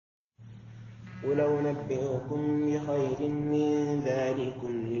قل أنبئكم بخير من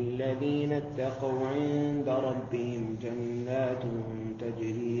ذلكم للذين اتقوا عند ربهم جنات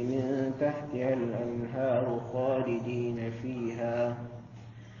تجري من تحتها الأنهار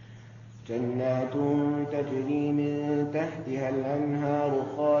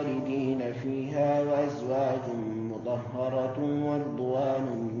خالدين فيها وأزواج مطهرة ورضوان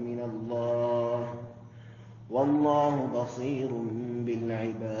من الله والله بصير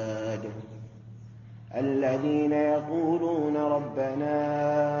بالعباد. الذين يقولون ربنا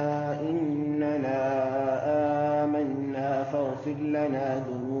إننا آمنا فاغفر لنا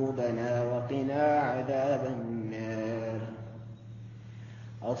ذنوبنا وقنا عذاب النار.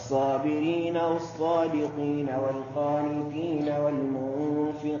 الصابرين والصادقين والقانتين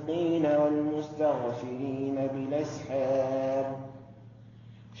والمنفقين والمستغفرين بالأسحار.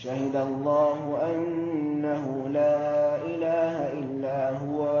 شهد الله أنه لا إله إلا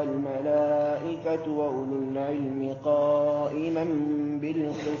هو والملائكة وأولو العلم قائما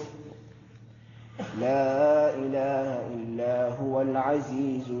بالقسط. لا إله إلا هو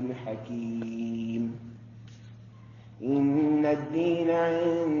العزيز الحكيم. إن الدين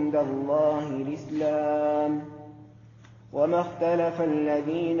عند الله الإسلام وما اختلف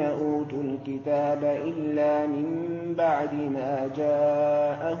الذين أوتوا الكتاب إلا من بعد ما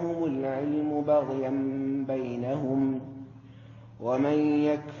جاءهم العلم بغيا بينهم ومن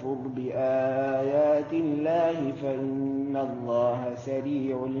يكفر بآيات الله فإن الله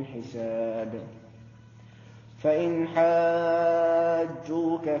سريع الحساب. فإن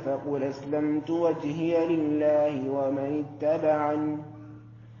حاجوك فقل أسلمت وجهي لله ومن اتبعني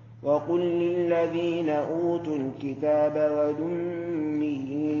وقل للذين أوتوا الكتاب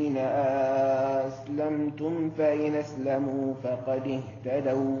والأميين أسلمتم فإن أسلموا فقد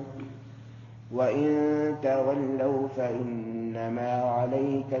اهتدوا وإن تولوا فإنما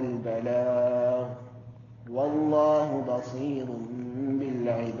عليك البلاغ والله بصير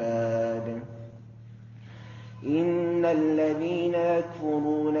بالعباد. إن الذين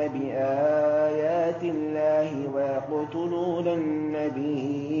يكفرون بآيات الله ويقتلون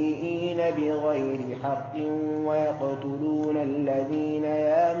النبيين بغير حق ويقتلون الذين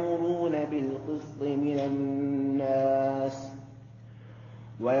يأمرون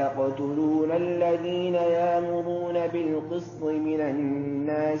بالقسط من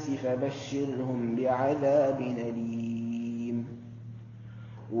الناس فبشرهم بعذاب أليم.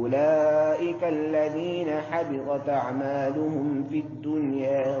 أولئك الذين حبطت أعمالهم في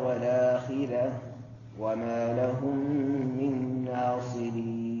الدنيا والآخرة وما لهم من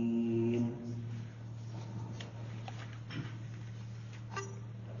ناصرين.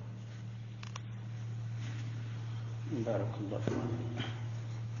 بارك الله فيك.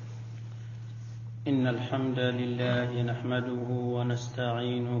 إن الحمد لله نحمده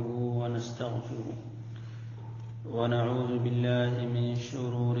ونستعينه ونستغفره ونعوذ بالله من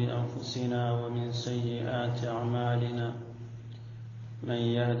شرور أنفسنا ومن سيئات أعمالنا. من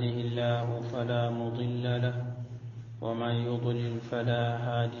يهده الله فلا مضل له ومن يضلل فلا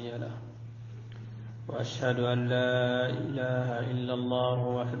هادي له. وأشهد أن لا إله إلا الله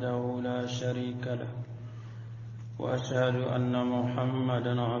وحده لا شريك له وأشهد أن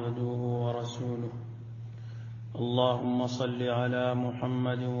محمدًا عبده ورسوله. اللهم صل على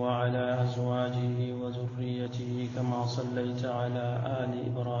محمد وعلى أزواجه وذريته كما صليت على آل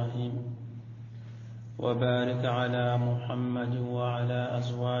إبراهيم وبارك على محمد وعلى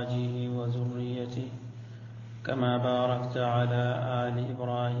أزواجه وذريته كما باركت على آل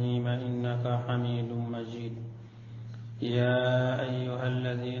إبراهيم إنك حميد مجيد. يا أيها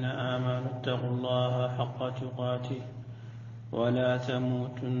الذين آمنوا اتقوا الله حق تقاته ولا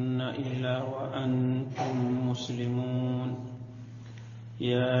تموتن إلا وأنتم مسلمون.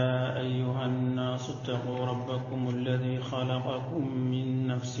 يا أيها الناس اتقوا ربكم الذي خلقكم من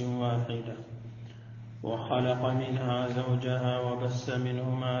نفس واحدة وخلق منها زوجها وبث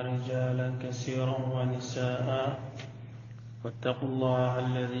منهما رجالا كثيرا ونساء واتقوا الله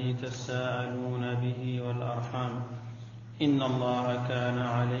الذي تساءلون به والأرحام إن الله كان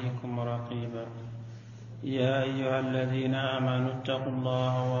عليكم رقيبا. يا أيها الذين آمنوا اتقوا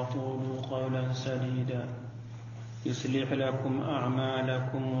الله وقولوا قولا سديدا يصلح لكم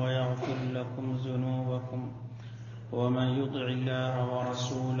أعمالكم ويغفر لكم ذنوبكم ومن يطع الله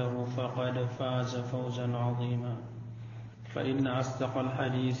ورسوله فقد فاز فوزا عظيما. فإن أصدق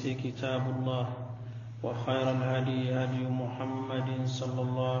الحديث كتاب الله وخير الهدي هدي محمد صلى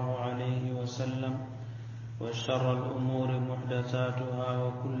الله عليه وسلم وشر الأمور محدثاتها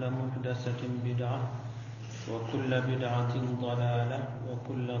وكل محدثة بدعة وكل بدعة ضلالة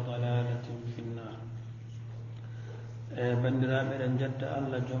وكل ضلالة في النار. bandiraɓe eɗen jetta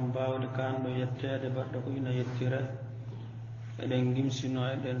Allah joom mbawde kanɗo yettede baɗɗo ko ina yettira eɗen gimsino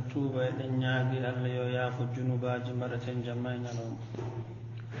eɗen tuuba eɗen ñaagui Allah yo yaafo junubaji mbaɗaten jamma e ñalawma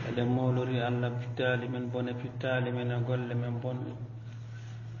eɗen mawlori Allah pittali men bone pittali men e golle men bonɗe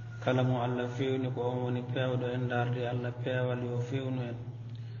kala mo Allah fewni ko on woni pewɗo en darde Allah peewal yo fewnu en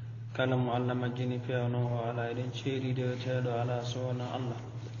kala mo Allah majjini pewno o ala eɗen ceeɗi deweteɗo ala so wona Allah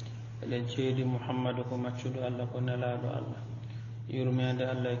eɗen ceeɗi Muhammadu ko maccuɗo Allah ko nelaɗo Allah yurmede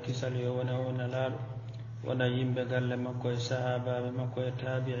Allah e kisal yo wona o nelaɗo wona yimɓe galle makko e sahabaɓe makko e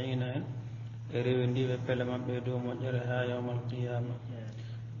tabi'ina en e rewendiɓe pele mabɓe e dow moƴƴere ha yawmal qiyama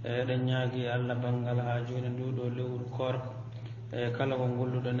eɗen ñaagui Allah banggal ha joni nduɗo lewru korka e kala ko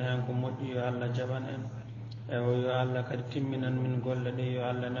golluɗon hen ko moƴƴi yo Allah jaɓan en e yo Allah kadi timminan min golle ɗe yo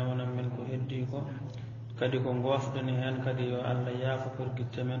Allah newanan min ko heddi ko kadi ko gofɗoni hen kadi yo Allah yaafo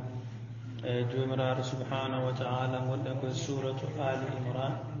porgitte men e jomiraɗo subhanahu wa ta'ala gonɗen koye suratu ali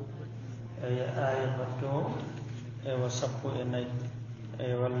imran e aya batto e wa sappo e nayyi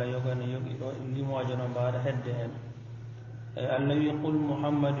e walla yogani yogi ɗo limoje no mbaɗa hedde hen e Allah wi qul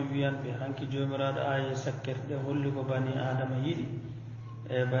muhammadu wiyanɓe hanki jomiraɗo aya sakkerɗe holli ko bani adama yiɗi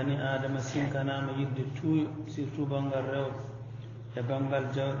e bani adama sinkanama yidde tuuyo surtout banggal rewɓe e banggal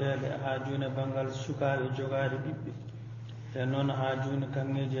jawɗele ha joni e banggal sukaɓe jogade ɓiɓɓe e noon ha joni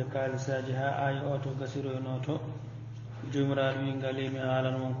kanŋeji e kalisaji ha aya o to gasiroyno to jomiraɗo wi ngalimi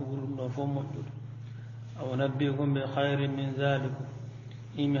haalan won ko ɓuri ɗum ɗo fof moƴƴude aw nabbikum bi hayrin min zalikum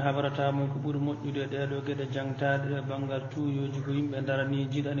imi habarata mum ko ɓuri moƴƴude ɗeɗo gueɗe jangtaɗe e banggal tuuyoji ko yimɓe darani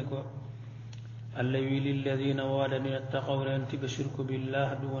jiɗani ko Allah wi lilladina waɗani attaqaw rentiɓe shirku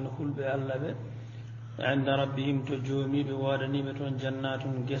billah ɗum woni hulɓe Allah ɓe inda rabbihim to joomiɓe waɗaniɓe toon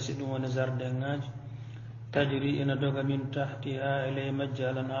jannatum guese ɗum woni jardin ŋaji tajri ina doga min tahtiha eley majje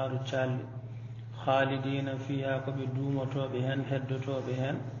alanharu calli khalidina fiha koɓe duumotoɓe hen heddotoɓe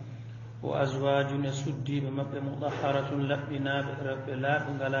hen wo aswajun e suddiɓe mabɓe mutahharatun laɓɓinaɓe rewɓe laaɓe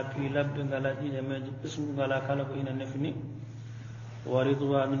ngala pii labbe ngala ƴiƴameji ɓesgu ngala kala ko ina nefni wa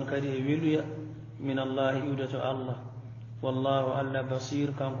ridwanun kadi e weluya min allahi iwde to Allah wallahu Allah basir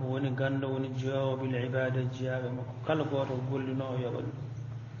kanko woni ganda woni jeewowo bil ibada jeyaɓe makko kala goto ko gollino o yoɓa ɗum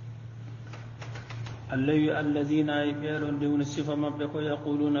Allah wi alladina e ɓeeɗon nde woni sifa mabɓe ko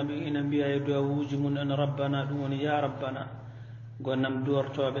yaquluna ɓe ina mbiya e duwawuji mum en rabbana ɗum woni ya rabbana gonnam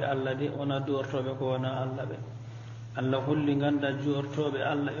duwortoɓe Allah de wona duwortoɓe ko wona Allah ɓe Allah holli ganda duwortoɓe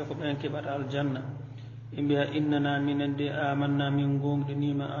Allah e ko ɓen keɓata aljanna e mbiya innana minen de amanna min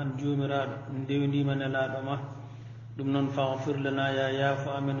gonɗinima an jomiraɗo ndewdima nelaɗo ma ɗum noon faghfir lana ya yaafo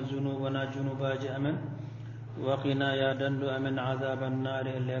amen zunubana junubaji amen waqina ya dandu amen adaba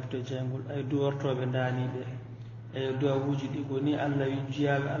annari e lefte jengol ay duwortoɓe daniɓe e duwawuji ɗi goni Allah wi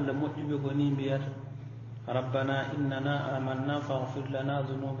jiyaɓe Allah moƴƴuɓe goni mbiyata rabbana innana amanna faghfir lana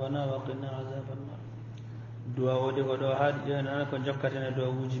zunubana waqina adaba annar duwa o de ko ɗo haaɗi ƴeynana ko jokkaten e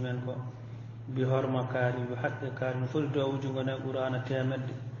duwawuji men ko bi horma kaari bi haqqe kaari no foti duwawuji gone qur'ana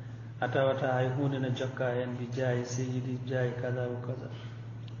temedde a tawata hay hunde ne jokka hen bi jaayi seydi jaayi kaza wa kaza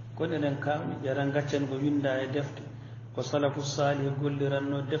kono eɗen kawni ƴeɗen gaccen ko winda e defte ko salafu salih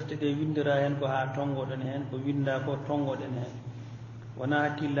golliranno defte ɗe windira hen ko ha tongoɗen hen ko winda ko tongoɗen hen wona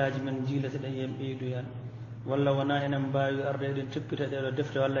hakkillaji men jiileteɗen yen ɓeydoyan walla wona enen mbawi arde eɗen toppita ɗeɗo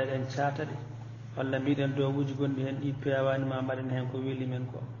defte walla eɗen cataɗe walla mbiɗen duwawuji gonɗi hen ɗi pewanima mbaɗen hen ko weeli men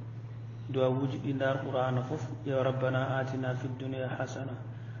ko duwawuji ɗi ndar qur'ana foof yo rabbana atina fi dunia hasana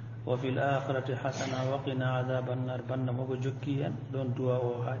wa fil akhirati hasana wa qina adaba annar banda moko jokki hen ɗon duwa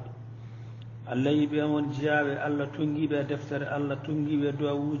o haaɗi Allah yiɓe won jiyaɓe Allah tongiɓe e deftere Allah tongiɓe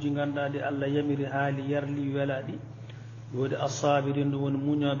duwawuji gandaɗe Allah yamiri haali yarli welaɗi woodi assabirin ɗum woni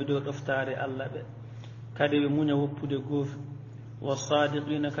muñoɓe dow ɗoftare Allah ɓe kadi ɓe muña woppude goofi wa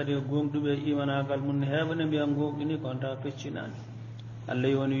sadiqina kadi e gonɗuɓe imanagal mum heɓane mbiya gonɗini kon taw peccinani Allah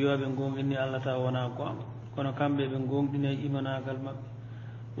yoni yoɓe gonɗini Allah taw wona gonga kono kamɓe ɓe gonɗini e imanagal mabɓe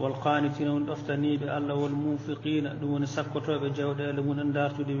wal qanitina won ɗoftaniɓe Allah wal munfiqina ɗum woni sakkotoɓe jawɗele mum en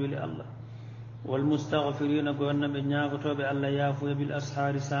dartude weeli Allah wal mustaghfirina gonnam ɓe ñagotoɓe Allah yaafuya bil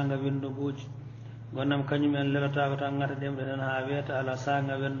ashari sanga wendogoji gonnam kañum en lelatako tan ngata ɗemɗe ɗen ha weeta ala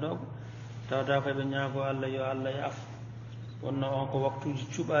sanga wendogo tawata koɓe ñaago Allah yo Allah yaafo wonno on ko waktuji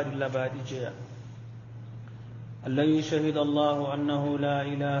cuɓaɗi labaɗi jeeya Allah wi shahida allahu annahu la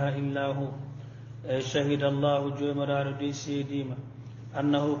ilaha illa hu e shahida allahu jomiraɗo de seedima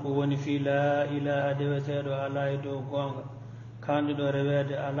annahu ko woni fi la ilaha deweteɗo ala e dow gonga kanduɗo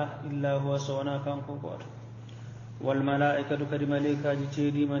rewede ala illa huwa so wona kanko goto wal malaikatu kadi malaikaji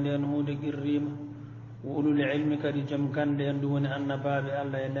ceeɗima nden hunde qirrima wo ulul ilmi kadi joom gande en ɗum woni annabaɓe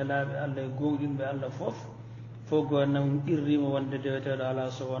Allah e nelaɓe Allah e gonɗinɓe Allah foof فوقنا إرّيم ونددت على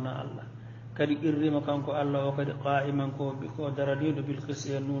سوانا الله كدي إرّيم كانكو الله وكدي قائما كو بكو دراديد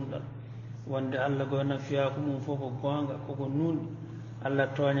بالقسط نون دال وند الله غنا فياكم فوق غونغا كوكو نون الله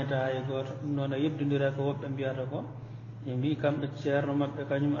توñata ay goto non yebdindira ko wobbe mbiyata ko e mbi kambe ceerno mabbe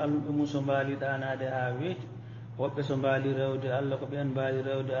kanyum albe muso mbali danade ha weeti wobbe so mbali rewde Allah ko ben mbali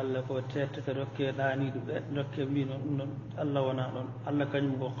rewde Allah ko tette to dokke dani dubbe dokke mbi non Allah wana don Allah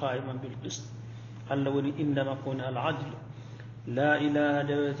kanyum go qaiman bil qist Allah woni indama kun al adl la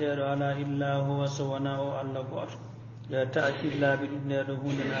ilaha illa huwa sawana o Allah goto ya ta'kid la bi dinado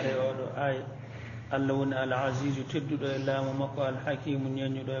hunde nare odo ay Allah woni al aziz teddudo e laamu makko al hakim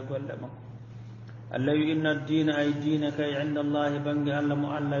nyanyudo e golle makko Allah inna ad-dina ay dinaka inda Allah bangi Allah mu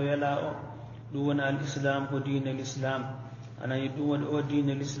Allah wala o dum woni al islam ko diinal islam ana dum woni o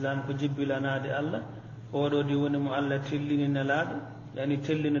diinal islam ko jibbilanade Allah o do di woni mu Allah tellini nalaado yani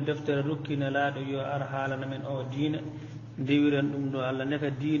tellina deftere rukkina laado yo ar halana men o diina dewiren dum do Allah neka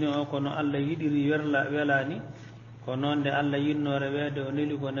diine o kono Allah yidiri welani ko non de Allah yinnore weede o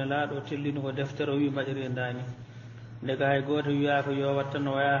neli ko nelaado tellini ko deftere o wi mbadiri ndani ndega hay goto wiya ko yo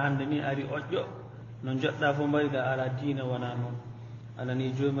wattanno waya hande ni ari ojjo no jodda fo mbayda ala diina wana non ala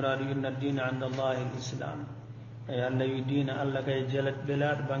ni jomiraado inna ad-dina 'inda Allah al-islam ay Allah wi diina Allah kay jelat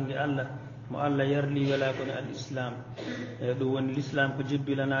belad bangi Allah mo Allah yarli wala ko al-islam e do woni l'islam ko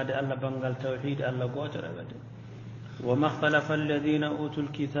jibbilanade Allah bangal tawhid Allah goto rewete wa makhtalafa alladhina utul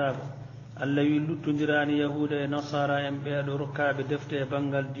kitab Allah yullutondirani yahuda e nasara en ɓeeɗo rokkaɓe defte e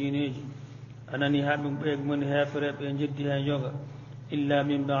bangal diineji anani haɓe ɓe moni hefereɓe jeddi hen yoga illa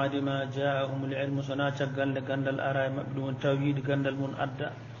min ba'di ma ja'ahum al-ilmu sona caggal gandal ara e maɓɓe ɗum woni tawhid gandal mun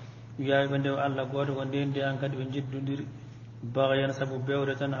adda wiyaɓe ɓe ndew Allah goto ko ndendi an kadi ɓe jeddodiri bagyan sabu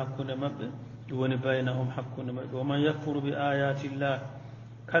bewre tan hakkude maɓɓe ɗum woni baynahum hakkude maɓɓe wa man yakfuru bi ayatillah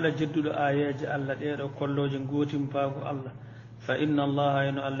kala jedduɗo ayaji Allah ɗeɗo kolloje gotimpaago Allah fa inna Allah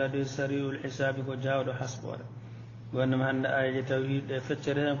ino Allah de sari'ul hisabi ko jawɗo hasbore wonnam hande ayaji tawhid ɗe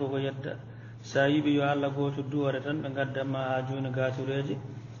feccere hen koko yedda sa yiɓi yo Allah goto duwore tan ɓe gaddama ha joni gatureji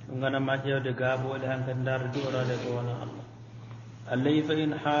ɓe ganama ƴewde gaaɓoɗe hankadi darde duworade ko wona Allah Allah yi fa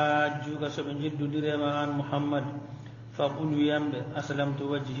in hajjuka soɓe jeddodirema an Muhammad faqul wiyamɓe aslamtu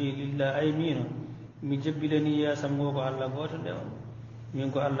wajhi lillah ay mino mi jebbilani yasam ngo ko Allah goto ndewa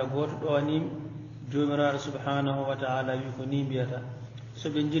min ko Allah goto ɗowanimi jomiraɗo subhanahu wa ta'ala wi ko ni mbiyata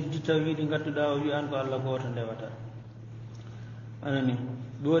soɓe jeddi tawhidi gadduɗa o wi an ko Allah goto ndewata anani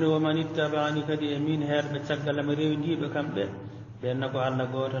ɗore woman ittaba'ani kadi e min herɓe caggal mi rewdiɓe kamɓe ɓenna ko Allah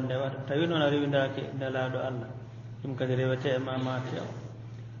goto ndewata tawi noon a rewidaki nelaɗo Allah ɗum kadi rewete e mamate o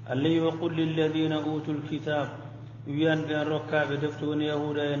Allah wi wa qul lilladina utul kitab wiyan ɓen rokkaɓe defte woni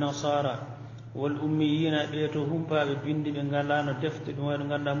yahuda e nasara wal ummiyina ɓe to humpaɓe bindi ɓe ngalano defte ɗum waɗo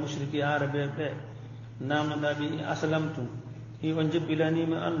ganduɗa mushriki arabe ɓe namnoɗa ɓe aslamtum hi on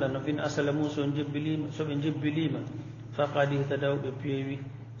jebbilanima Allah no fin aslamu so jebbilima soɓe jebbilima faqad ihtadaw ɓe peewi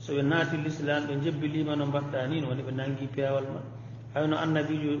soɓe naati l'islam ɓe jebbilima no mbaɗɗa ni no woni ɓe nangi peewal ma hayno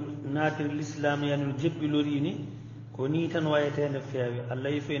annabijo naatiri l'islam yani no jebbilori ni ko ni tan wayetede feewe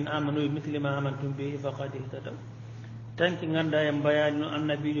Allah yi fa in amanu bi mithli ma amantum bihi faqad ihtadaw tanki ganda en mbayani no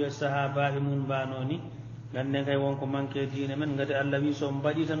annabijo e sahabaɓe mum mbano ni ganden kay wonko manque diine men gati Allah wi so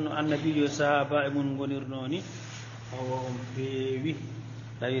mbaɗi tan no annabijo e sahabaɓe mum gonirno ni owo on peewi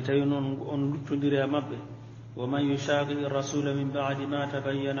tawi noon on luttodiri e maɓɓe wa man yushaqiqi rasula min ba'di ma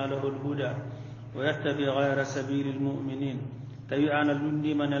tabayyana lahu al-huda wa yattabi ghayra sabili al-mu'minin tawi ana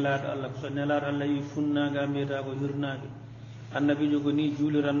lundima nelaɗo Allah so nelaɗo Allah yi funnaga mbiyata ko hirnaɓe annabijo ko ni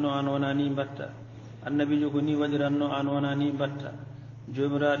juuliranno an wona ni mbatta annabijo ko ni waɗiranno an wona ni mbatta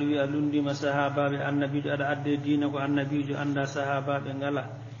jomiraɗo wi a lundima sahabaɓe annabijo aɗa adde diina ko annabijo anda sahabaɓe ngala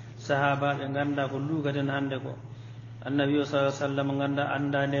sahabaɓe ganda ko lugaten hande ko annabi o sa sallam ganda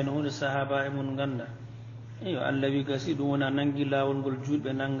anda nden hunde sahabaɓe mum ganda eyo Allah wi gasi ɗum wona nangi lawol ngol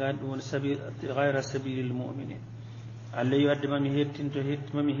julɓe nangani ɗum woni gayra sabilil mu'minin Allah wi wadde mami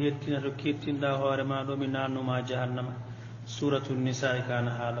hettina to kettinɗa hoore ma ɗo mi nannuma jahannama suratul nisa kana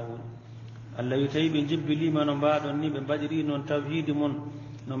haala woni Allah wi tawi ɓe jibbilima no mbaɗon ni ɓe mbaɗiri noon tawhidi mon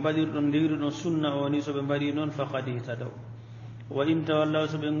no mbaɗirɗon ndewriɗon sunna o ni soɓe mbaɗi noon faqad ihtadaw wa in tawallaw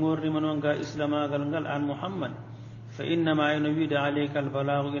soɓe gorrima noon ga islamagal ngal an Muhammad fa innama eno wiide alayka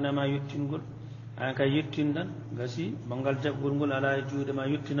albalagu inama yettingol an kay yettindan gasi bangal jaɓgol ngol ala e juuɗe ma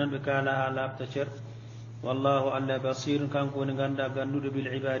yettinan ɓe kaala ha laaɓta cer wallahu Allah basir kanko woni ganda ganduɗo bil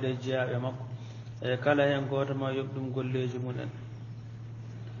ibade jeyaɓe makko e kala hen goto ma yoɓ ɗum golleji mumen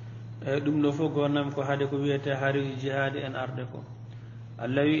e ɗum ɗo fof gonnam ko haade ko wiyete hari jihadi en arde ko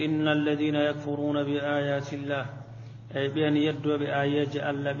Allah wi inna alladina yakfuruna bi ayati llah ey ɓen yeddoɓe ayaji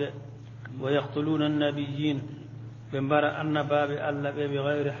Allah ɓe wa yaktuluna annabiyin بمبارا أن باب الله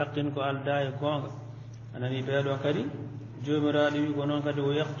بغير حق كالداي كونغ أنني بيدو كدي جمرادي يقولون كدي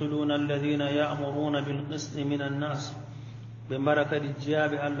ويقتلون الذين يأمرون بالقسط من الناس بمبارا كدي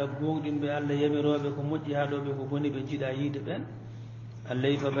جاب الله غوغدين بي الله يمروبه كو مجي هادوبه كو بوني بي جيدا ييد بن الله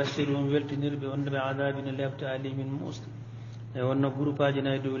يفبشرهم weltinir be on be adabin labta ali min muslim e wonno groupe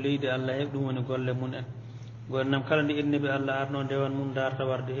nay do leydi Allah hebdum woni golle mun en gonnam kala ndi ennabi Allah arno dewan mum darta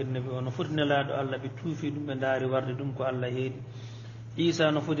warde ennabi on fotine laado Allah be tuufi dum be daari warde dum ko Allah heedi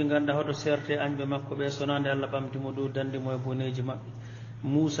Isa no foti ganda hoto serte anbe makko be sonande Allah bamtimo do dande moy boneji mabbe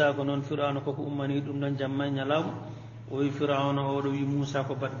Musa ko non Fir'auna ko ummani dum non jamma nyalaw o wi Fir'auna o do wi Musa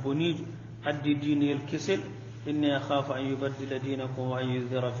ko bat boniju addi diniyel kesel inni akhafu an yubaddila dinakum wa an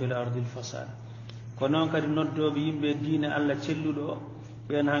yudhira fil ardi al fasad ko non kadi noddobe yimbe diine Allah celludo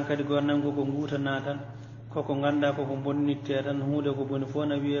ben hankadi gonnango ko ngutana tan koko ganda koko bonnitte tan huude ko boni fo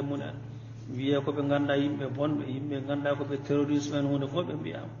na wiye mun en wiye ko be ganda yimbe bonbe yimbe ganda ko be terrorisme en huude fo be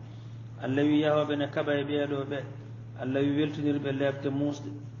mbiyam Allah wi yahobe ne kaba e beedo be Allah wi weltinirbe lebte musde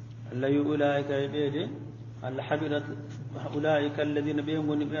Allah wi ulaika e beede Allah habirat ulaika alladhina be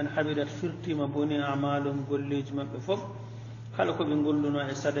ngoni be habirat firtima boni a'malum golleji mabbe fof kala ko be golluno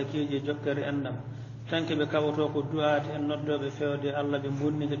e sadakeje jokkere andam tanke be kawoto ko du'aate en noddobe fewde Allah be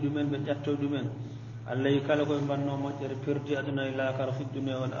bonni ke dumen be jatto dumen Allah kala ko banno mojjere perdi aduna ila kar fi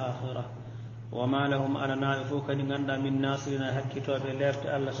dunya wal akhirah wa ma lahum ala na'ifu kadi ganda min nasirina hakkitobe lefte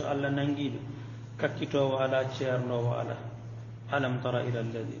Allah so Allah nangibe kakkitowo ala ceernowo ala alam tara ila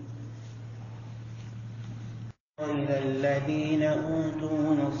الذين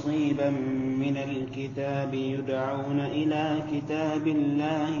أوتوا نصيبا من الكتاب يدعون إلى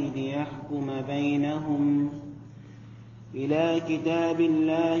كتاب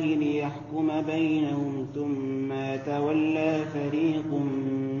الله ليحكم بينهم ثم تولى فريق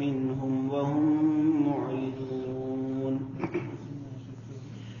منهم وهم معرضون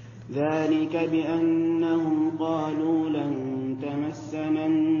ذلك بأنهم قالوا لن تمسنا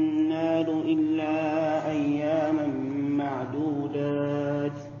النار إلا أياما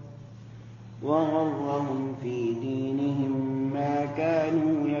معدودات وغرهم في دينهم ما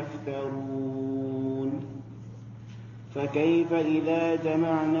كانوا يفترون فكيف إذا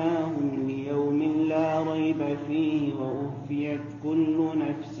جمعناهم ليوم لا ريب فيه ووفيت كل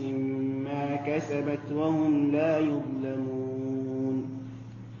نفس ما كسبت وهم لا يظلمون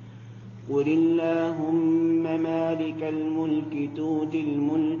قل اللهم مالك الملك تؤتي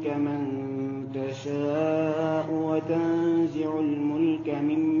الملك من تشاء وتنزع الملك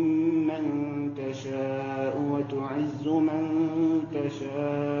ممن تشاء وتعز من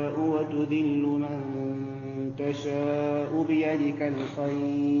تشاء وتذل من تشاء بيدك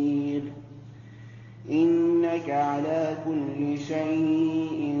الخير إنك على كل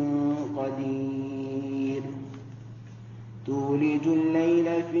شيء قدير تولج الليل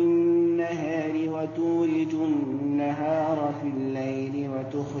في النهار وتولج النهار في الليل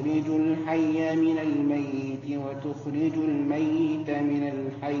وتخرج الحي من الميت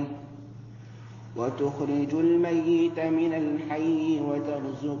وتخرج الميت من الحي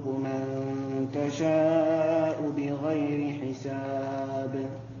وترزق من تشاء بغير حساب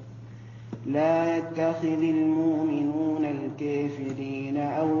لا يتخذ المؤمنون الكافرين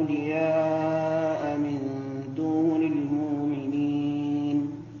أولياء من دون المؤمنين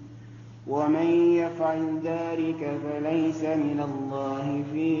ومن يفعل ذلك فليس من الله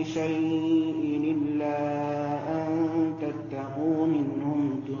في شيء إلا أن تتقوا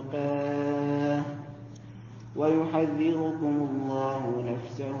منهم تقاه ويحذركم الله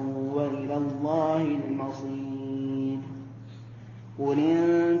نفسه وإلى الله المصير قل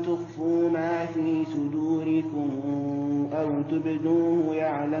إن تخفوا ما في صدوركم أو تبدوه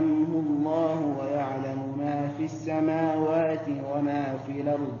يعلمه الله ويعلم ما في السماوات وما في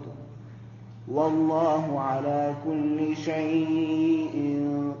الأرض والله على كل شيء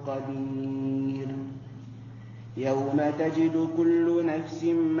قدير يوم تجد كل نفس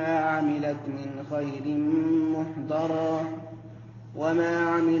ما عملت من خير محضرا وما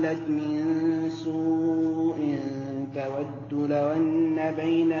عملت من سوء تود لو أن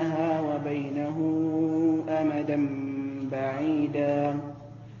بينها وبينه أمدا بعيدا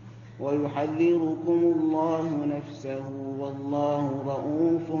ويحذركم الله نفسه والله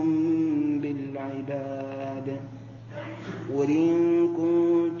رؤوف بالعباد قل إن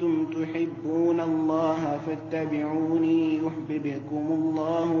كنتم تحبون الله فاتبعوني يحببكم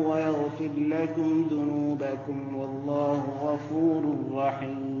الله ويغفر لكم ذنوبكم والله غفور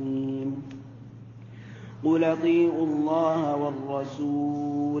رحيم قل اطيعوا الله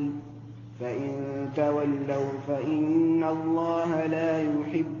والرسول فإن تولوا فإن الله لا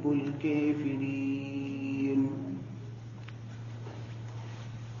يحب الكافرين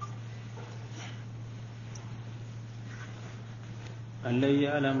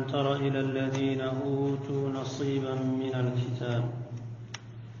ألي ألم تر إلى الذين أوتوا نصيبا من الكتاب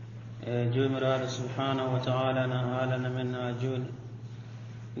جمرار سبحانه وتعالى نهالنا من أجول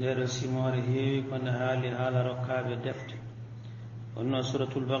لرسماره كن هالي هذا ركاب الدفت وأن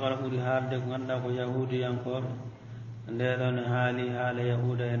سورة البقرة قولي هالدك غندق يهودي ينقر لأن هالي هال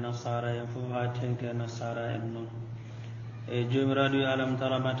يهود نصارى ينفوها تنك نصارى يمنون جمرار ألم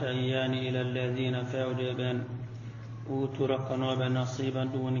تر متى أيان إلى الذين فعود بين أوتوا ركنوا بنصيبا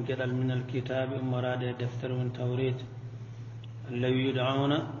دون جلال من الكتاب مراد دفتر من توريت الذي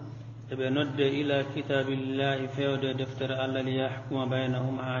يدعون بند إلى كتاب الله فيود دفتر الله ليحكم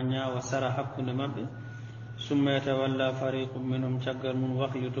بينهم عنيا وسر حق مب ثم يتولى فريق منهم شجر من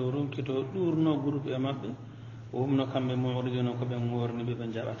وقي تورون كتورنو غروب مب وهم نكم معرضون كبمورن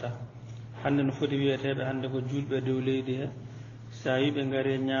ببنجابتا حنن فدي ويته hande ko julbe dow leydi he sayi be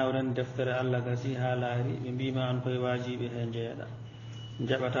ngare nyaawran deftere Allah gasi halaari be bima an koy wajibi he jeeda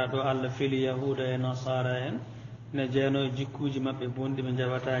jabata do Allah fili yahuda e nasara en ne jeeno jikkuji mabbe bondi be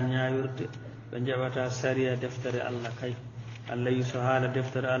jabata nyaawirde be jabata sariya deftere Allah kay Allah yiso hala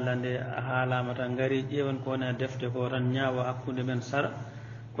deftere Allah nde haalamata ngari jeewon ko na defte ko tan nyaawa hakkunde men sara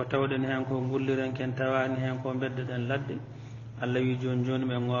ko tawden hen ko gulliren ken tawani hen ko beddeden ladde Allah wi jon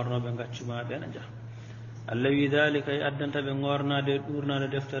be ngorno be gaccuma be na jah الذي ذلك أدنت بنورنا دورنا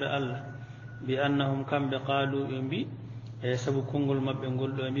دفتر الله بأنهم كم بقالوا إنبي سبوا كونغول ما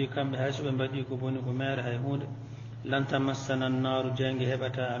بنقول إنبي كم بحسب بدي كبوني كمير هيهود لن تمسنا النار جنگ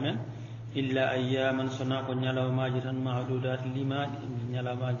هبتا أمن إلا أياما سناق نيلا وماجرا معدودات لما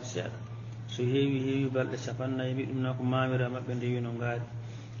نيلا ماجسات سهيوي بل سفنا يبي منكم مامرا ما بنديون غاد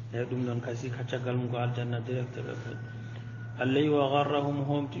يدوم دون كاسي كاتشغال مقال جنة ديركتور اللي وغرهم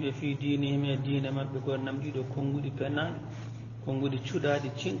هم في دينهم الدين ما بيقول نمدي دو كونغو دي بنان كونغو دي تشودا دي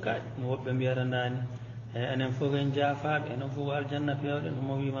تشينكا موبم يرناني انا فوغن جافا انا فوغ الجنه في اول هم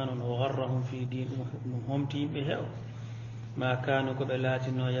بيمان وغرهم في دينهم هم تي بهو ما كانوا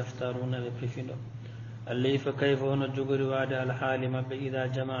قبلاتن يفترون بفيفندو اللي فكيف هو جوغري وعد الحال ما اذا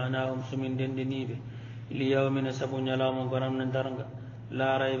جمعناهم سمين دندنيبه اليوم نسبون يلام غرام ندرنغا لا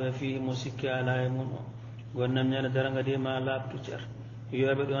ريب فيه مسكي على يمون gonnam nyala daranga de ma labtu cer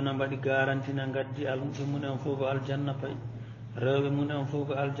yobe do na mbadi garanti na gaddi almude mun en foko aljanna pay rewbe mun en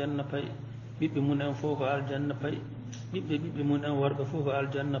foko aljanna pay bibbe mun en foko aljanna pay bibbe mun en warbe foko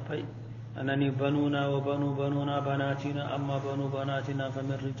aljanna pay anani banuna wa banuna banatina amma banu banatina fa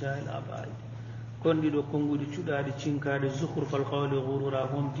min rijal abai kondi do kongudi cudadi cinkade zukhrufal qawli ghurura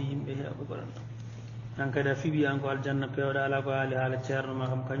homti yimbe he ko baran an kada fibi an ko aljanna pewda ala ko ali hala cerno ma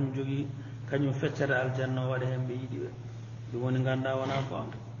kam kanyum jogi kañum feccata aljanna waɗa hen ɓe yiɗi ɓe ɗum woni ganda wona ko am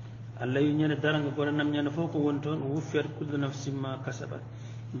allah wi ñande daranga goɗa nam ñande fof ko woni toon wuffiyat kullu nafsin ma kasabat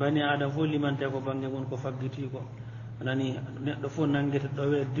bani adam fof limante ko banggue gon ko faggiti ko anani neɗɗo fof nanguete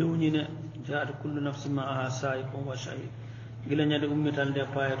ɗowe dewñine jaata kullu nafsin ma aha sa'iqum wa shahid gila ñande ummital nde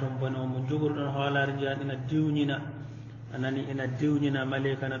paaya toon bone omo jogorɗon hoolare jiyaɗ ina dewñina anani ina dewñina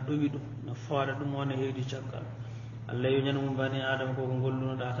maleyka na ɗowi ɗum no fooɗa ɗum wona heedi caggal Allah yuñan mum bani adama koko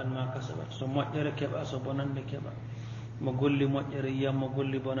gollunoɗa tan ma kasabat so moƴƴere keɓa so bonande keɓa mo golli moƴƴere yiyam mo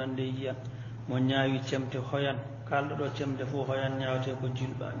golli bonande yiyam mo ñaawi cemte hoyan kalɗo ɗo cemte fof hoyan ñaawete ko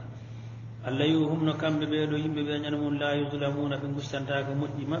jilɓani Allah yu humno kamɓe ɓeeɗo yimɓe ɓe ñande mum la yuslamuna ɓe gustantaki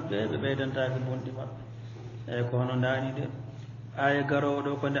moƴƴi maɓɓe ɓe ɓeydantaki bonɗi maɓɓe eyyi ko hono ndaani de aya garowo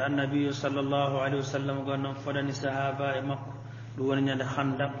ɗo ko nde annabiyu sallllahu alayhi wa sallam gonnon foɗani sahaba e makko ɗum woni ñande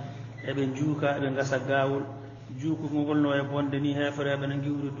handak eɓe juuka eɓe gasa gawol juuku ngol no e bonde ni hefereɓe no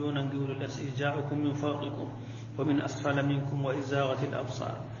giwri do no giwri less ja'akum min fawqikum wa min asfala minkum wa izaghat al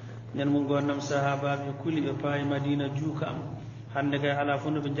absar nen mo gonnam sahabaɓe kuli ɓe paayi madina juuka am hande kay ala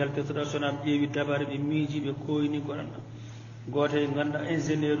fof no ɓe jaltirtoɗa sona ɓe ƴeewi dabare ɓe miiji ɓe koyni goɗanɗa goto e ganduɗa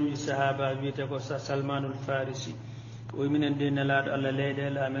ingénieur uji sahaba wiyete ko salmanul farisi o minen de nelaɗo allah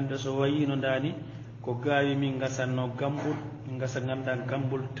leyɗele amen de so wayino ndani ko gaawi min gasatno gambol min gasa ganduɗa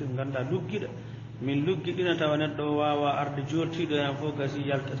gambol ganduɗa luggiɗa min luggiɗina tawa neɗɗo wawa arde jortiɗo hen fof gasi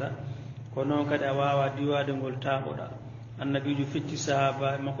yaltata ko noon kadi a wawa diwade ngol taɓoɗa annabijo fecci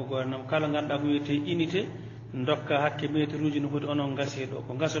sahaba makko gornam kala ganduɗa ko wiyete unité dokka hakke métre uji no foti onon gase ɗo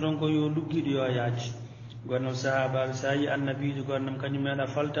ko gasa ɗon ko yo luggiɗo yo yaaji gornam sahabaɓe sa yi annabijo gornam kañum meeɗa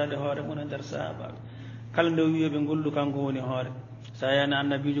faltade hoore mum e nder sahabaɓe kala nde wiyoɓe ngollu kanko woni hoore sa yani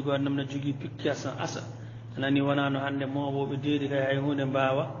annabijo gornam ne jogui pikki asa anani wona no hande mowoɓe deeɗi kay hay hunde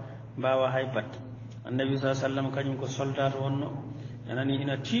mbawa hay batte annabi sa sallam kañum ko soldat wonno anani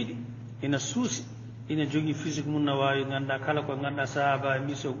ina tiiɗi ina suusi ina jogui physique mum no wawi ganda kala ko ganda sahaba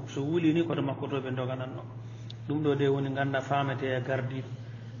mbi so wuuli ni koto makko to ɓe doganatno ɗum ɗo de woni ganda famete e gardiɗo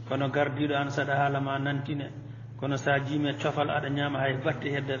kono gardiɗo an saɗa haala ma nantine kono sa jiime cofal aɗa ñaama hay batte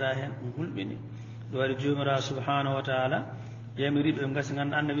heddata heen hulɓini ɗo waɗi joomiraɗo subhanahu wa taala yamiriɓe gasi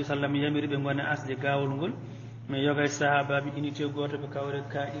ganduɗa annabi sallam yamiriɓe gone asde gawol ngol mais yogay sahabaɓe unité goto ɓe kawre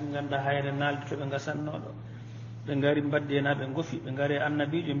kaaƴi ganduɗa hayre naalde to ɓe gasannoɗo ɓe ngari mbaddi hen ha ɓe gofi ɓe ngari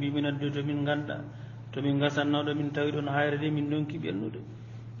annabijo mbi minen de to min ganduɗa to min gasannoɗo min tawi ɗon hayre de min donki ɓennude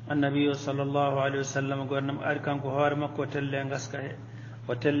annabi o sallllahu alayhi wa sallam gonnam ari kanko hoore makko o telle gaska he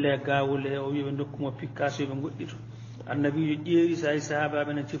o telle gawol he o wi ɓe dokkumo pikkaso ɓe goɗɗito annabijo ƴeeri sa yi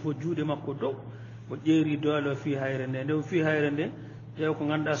sahabaɓe ne tefo juuɗe makko dow o ƴeeri doole o fi hayre nde nde o fi hayre nde ƴeew ko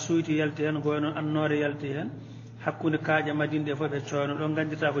ganduɗa suyti yalti hen koye noon annore yalti hen hakkude kaaƴe madine ɗe fof ɓe coono ɗon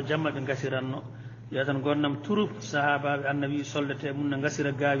gandita ko jamma ɓe gasiranno yo tan gonnam turup sahabaɓe annabi sollete mum ne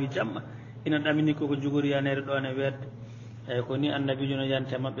gasira gaawi jamma ina ɗamini koko jogoriyanede ɗon e wedde eyyi ko ni annabijo no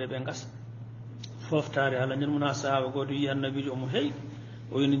yante mabɓe ɓe gasa foftare haala nden mum ha sahaba goto yi annabijo omo heewi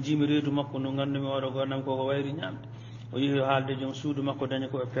o yino jiimi reedu makko no gandumi oɗo gonnam koko wayri ñamde o yeehi o haalde joom suudu makko dañi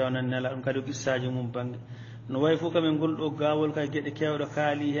ko e pewnan nela ɗum kadi o qissaji mum banggue no wayi fof kam e ngol ɗo gawol kay gueɗe kewɗe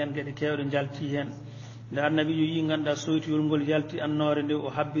kaali hen gueɗe kewɗe jalti hen nde annabijo yi ganduɗa soytuyol ngol yalti annore nde o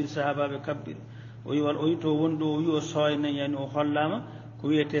habbiri sahabaɓe kabbiri o yiwal o to wonɗo o wi o soyna yani o hollama ko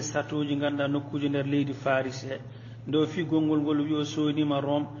wiyete satuji ganduɗa nokkuji nder leydi faris he nde o fi gongol ngol wi o soynima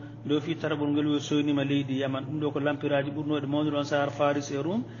Rome nde o fi taraɓol ngol wi o soynima leydi yaman ɗum ɗo ko lampiraji ɓurnoɗe mawnude on sahar faris e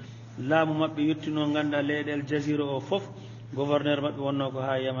Rome laamu mabɓe yettino ganduɗa leyɗele jasira o foof gouverneur mabɓe wonno ko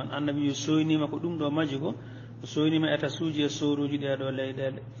ha yaman annabi yo soynima ko ɗum ɗo maji ko o soynima état suji e soruji ɗeɗo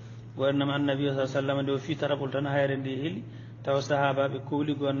leyɗele gonnam annabi sa sallam nde o fi taraɓol tan hayre nde heeli taw sahabaɓe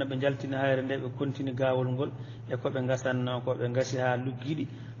kohli gonno ɓe jaltini hayre nde ɓe continue gawol ngol e koɓe gasanno koɓe gasi ha luggiɗi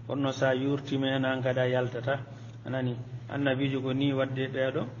wonno sa yurtima hen han kadi a yaltata anani annabijo ko ni wadde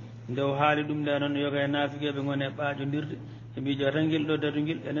ɓeɗo nde o haali ɗum nde noon yoga e naafiqueɓe gone ɓaaƴodirde e mbijo tan guel ɗo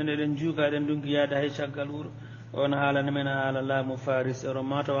daduguel enen eɗen juuka eɗen donki yaade hay caggal wuuro on haalana men haala laamu faris ero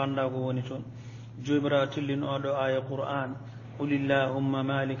mataw anda ko woni toon jomirawo tillin oɗo aya qur'an qulillahumma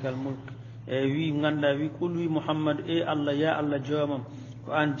malikal mulk e wi ganduɗa wi qul wi mouhammadou e allah ya allah joomam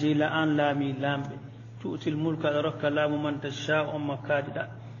ko an jeyla an laami lamɓe tuutil mulka aɗa rokka laamu man tasha on ma kaaɗiɗa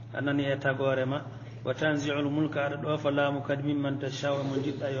anani e tagore ma wa tanziul mulka aɗa ɗoofa laamu kadi mimman tasha o mo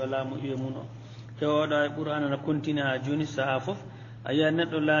jiɗɗa yo laamu ƴuwe mun o te oɗo e qur'an ana continue ha joni saaha foof a yiya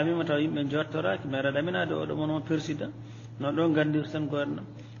neɗɗo laamima taw yimɓe jottoraki mais aɗa ɗaminade oɗo mono président no ɗo gandirtan gonnam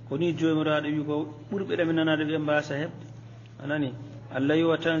ko ni jomiraɗo wi ko ɓurɓe ɗaminanade ɓe mbasa hebde anani allah wi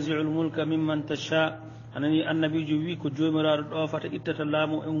wa tanziul mulka mimman tasha anani annabijo wi ko jomiraɗo ɗofata ittata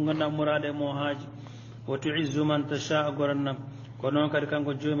laamu e ganduɗa murade e mo haaji wa tuizzu man tasha gorannam ko noon kadi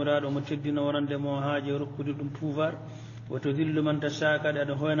kanko jomiraɗo mo teddino wonande mo haaji e rokkude ɗum pouvoir woto dillu man tasha kadi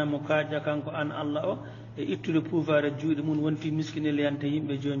aɗa hoynamo kaaƴƴa kanko an allah o e ittude pouvoir e juuɗe mum wonti miskinel yante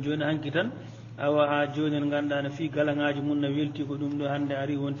yimɓe joni joni hanki tan awa ha joni en ganduɗa no fi galagaji mum no welti ko ɗum ɗo hande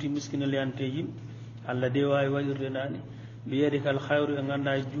ari wonti miskinel yante yimɓe allah de wawi waɗirde nani mbiyede kal hayru e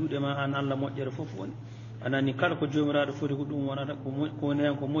ganduɗa e juuɗe ma an allah moƴƴere foof woni anani kala ko jomiraɗo foti ko ɗum wonata ko woni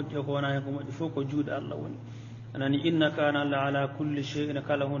hen ko moƴƴi e ko wona hen ko moƴƴi fof ko juuɗe allah woni anani innaka an allah ala kulli shay'in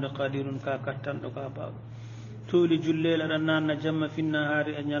kala hunde qadirun ka kattanɗo ka bawɗo tuuli jullel aɗa nanna jamma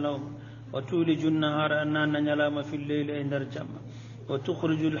finnahari e ñalawma wa tuuli junnahara aɗa nanna ñalawma fi lleyli e nder jamma wa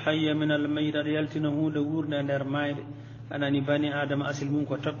tukhriju lhayya min almayit aɗa yaltina hunde wurde e nder mayde anani bani adama asil mum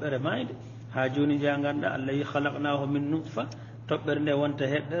ko toɓɓere mayde ha joni jeya ganduɗa allah yi halaqnahu min nutfa toɓɓere nde wonta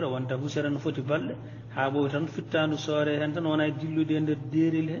heɗɗere wonta husere no foti balɗe ha ɓooy tan fittandu soore hen tan wona dillude e nder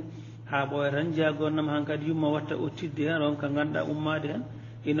deril he ha ɓooya tan jeya gonnam han kadi yumma watta o tidde hen on ka ganduɗa ummade hen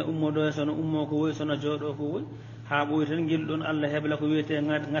ina ummoɗo e sono ummo ko woyi sono jooɗo ko woyi ha ɓooyi tan guel ɗon allah heɓla ko wiyete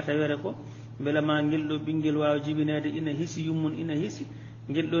gatawere ko beela ma guel ɗo ɓinguel wawa jibinede ina hiisi yummum ina hiisi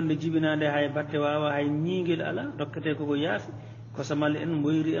guel ɗon nde jibinade hay batte wawa hay ñiiguel ala dokkete koko yaafi kosamal en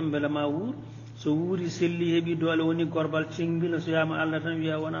boyri en beela ma wuur so wuuri selli heeɓi doole woni gorbal cengila so yama allah tan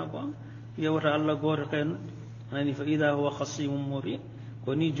wiya wona ko an yewata allah goto kay nodde anani fa ida huwa khassimum mubin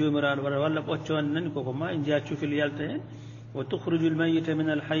ko ni jomiraɗo waɗa walla ɓoccode nani koko ma en jeeya cufel yalta hen wa tukhriju lmayita min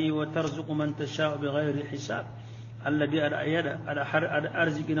alhayyi wa tarzuqu man tashau bi gayri hisab allah di aɗa yeɗa aɗa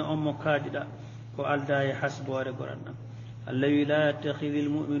arjiguina on mo kaaɗiɗa ko alda e hasbore gorannam allah wi la yattakhidi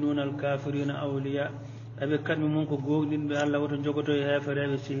lmuminuna alkafirina awliya aɓe kamɓe mum ko gogɗinɓe allah woto jogoto e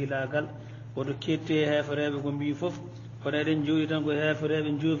heefereɓe sehilagal woto kette e heefereɓe ko mbi foof kono eɗen jooɗi tan ko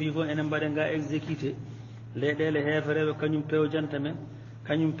heefereɓe joofi fof enen mbaɗe nga exécuté leyɗele heefereɓe kañum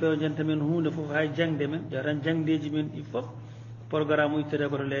pewjanta men hunde foof hay jangde men yo tan jangdeji men ɗi foof programme ittete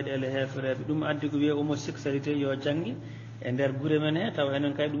koto leyɗele heefereɓe ɗum addi ko wiye homosexualité yo jangge e nder guure men he taw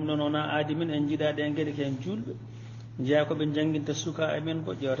enen kay ɗum ɗon wona aadi men en jiiɗaɗe en gueɗe ken julɓe jeeya koɓe janguinta suka e men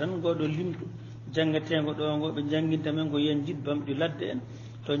ko ƴeewa tan goɗɗo limtu jangatengo ɗo ngo ɓe janginta men ko yen jiɗ bamɗi ladde en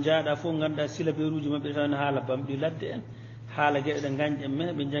to jaaɗa fof ganduɗa silaberuji maɓɓe tan haala bamɗi ladde en haala gueɗe ɗe gañƴen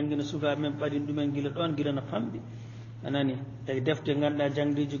men ɓe jangguina sukaɓe men ɓaɗin ɗumen guila ɗon guila no famɗi anani e defte ganduɗa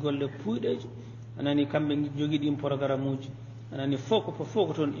jangdeji golle puyɗeji anani kamɓe jogui ɗin programme uji anani fof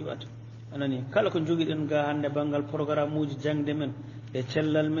ko toon iwata anani kala ko joguiɗen ga hande banggal programme uji jangde men e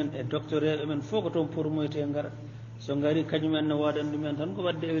cellal men e doctoreɓe men fof ko toon promoyte gara so gari kañumen ne waɗan ɗumen tan ko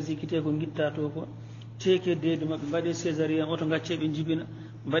wadde exécuté ko guitta to ko teeke deedi maɓɓe mbaɗe césarien oto gacceɓe jibina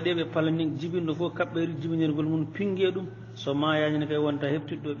mbaɗeɓe palanique jibinɗo fof kaɓɓeri jibinirgol mum pingue ɗum so mayañine kay wonta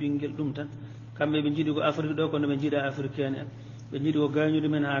heptiɗo ɓinguel ɗum tan kamɓe ɓe jiiɗi ko afrique ɗo kono ɓe jiiɗa africaine en ɓe jiiɗi ko gañude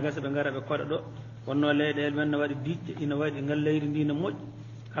men ha gasa ɓe gara ɓe koɗa ɗo wonno leyɗele men ne waɗi diƴƴe ina waɗi ngal leydi ndi ne moƴƴi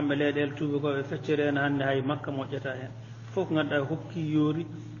kamɓe leyɗele tubakoɓe feccere hen hannde hay makka moƴƴata hen fof ko ganduɗa hokki yoori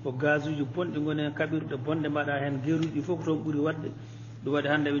ko gaz uji bonɗi goni hen kaɓirɗe bonɗe mbaɗa hen gueruji ɗi fof ko toon ɓuuri wadde ɗum waɗi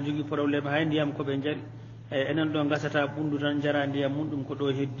hannde ɓe jogui probléme hay ndiyam koɓe jaari eyyi enen ɗo gasata ɓundu tan jara ndiyam mum ɗum ko ɗo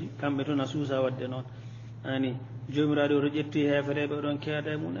heddi kamɓe toon a suusa wadde noon ani jomiraɗo to ƴetti hefereɓe oɗon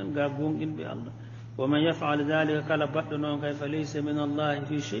keeda e mumen ga gonɗinɓe allah wa man yafal dhalika kala baɗɗo noon kay fa laysa min allahi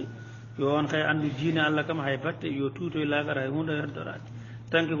fi chey yo on kay andu diine allah kam hay batte yo tuutoye lagara hay hunde heddorade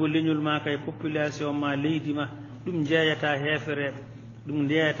tanke ko leñol ma kay population ma leydi ma ɗum jeeyata hefereɓe ɗum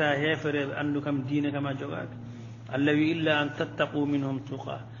ndeyata hefereɓe andu kam diine kam a jogaki allah wi illa an tattaqu minhum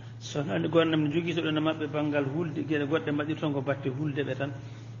tuqa sonani gonɗam ne jogui to ɗone mabɓe banggal hulde gueɗe goɗɗe mbaɗirton ko batte hulde ɓe tan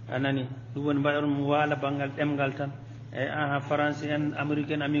anani ɗum woni mbaɗon waala banggal ɗemgal tan eyyi aha français en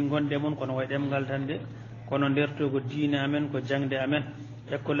amérique en amin gonde moon kono way ɗemgal tan de kono nderto ko diine amen ko jangde amen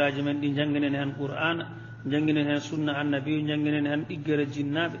école aji men ɗi jangginen hen qur'ana jangginen hen sunna annabi jangginen hen ɗiggere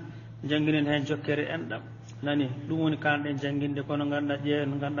jinnaɓe jangginen hen jokkere enɗam nani ɗum woni kanɗen jangginde kono ganduɗa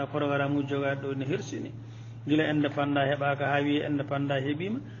ƴeewen ganduɗa programme uji jogaɗo ɗo ne hersini guila indépendant heeɓaka ha wiye indépendant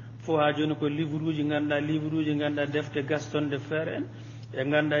heeɓima fo ha joni ko livre uji ganduɗa livre uji ganduɗa defte gastonde feere en e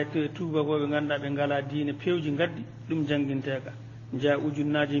ganduɗa tubakoɓe ganduɗa ɓe ngala diine pewji gaddi ɗum janguinteka jaa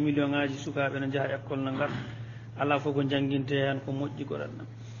ujunnaji million ngaji sukaɓe ne jaaha école no garta ala fof ko janguinte hen ko moƴƴi goɗatnam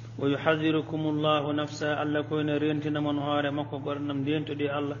wa yuhadirukum llahu nafsa allah koyne rentina moon hoore makko goɗatnam ndentoɗe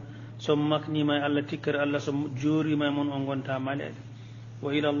allah so maknima e allah tikkere allah so joorima e moon o gonta maleɗe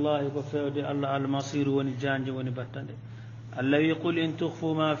wa ila llahi ko fewde allah almasiru woni janje woni battande allah wi qul in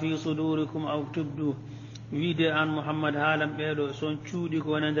tuhfu ma fi sudurikum aw tubdu wiide an mouhammad haalam ɓeeɗo son cuuɗi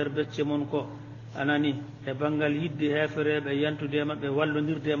ko woni e nder becce moon ko anani e banggal yidde hefereɓe yantude e mabɓe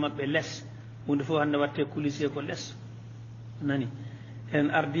wallodirde e mabɓe less hunde fof hannde watte kulissé ko less nani en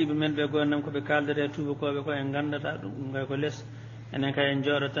ardiɓe men ɓe gonnam koɓe kaldata e tubakoɓe ko en gandata ɗum ɗum gay ko less enen kay en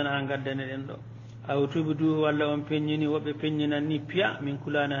jooɗo tan ha gaddane ɗen ɗo aw tubudu walla on peññini woɓɓe peññinan ni piya min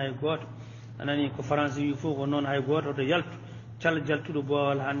kulani hay goto anani ko français wi fof ko noon hay goto to yaltu cal jaltuɗo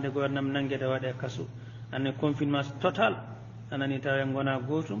boowal hannde gonnam nanguede waɗe kaso anne confinement total anani tawa en gona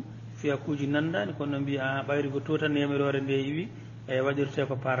gotum fiya kuuji nandani kono mbiya a ɓayri ko to tan yamirore nde yiwi e waɗirte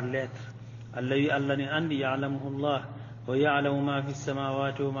ko par lettre allah wi allah ne andi yalamuhullah wa yalamu ma fi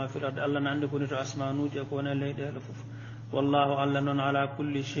samawati wa ma fi l ard allah ne andi koni to asmanuji e ko woni e leyɗele fof wallahu allah noon ala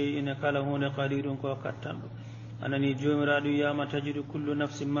kulli cheyin e kala hunde qadirun ko kattanɗo anani jomiraɗo wiyama tajidu kullu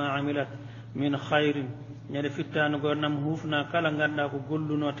nafsin ma amilat min hayrin ñande fittano gonnam hufna kala ganduɗa ko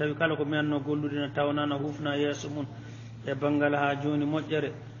golluno tawi kala ko menno gollude ne tawnano hufna yeeso mum e banggal ha joni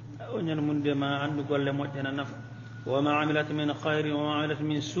moƴƴere o ñande mum de ma andu golle moƴƴe na nafa wama amilat min hayrin wama amilat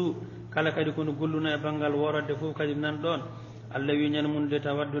min suu kala kadi kono golluno e banggal worode fof kadi nan ɗon allah wi ñande mum de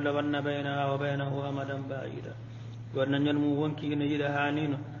tawaddu lawanna baynaha wa baynahu amadan baida gonno ñande mum wonki ina yiiɗa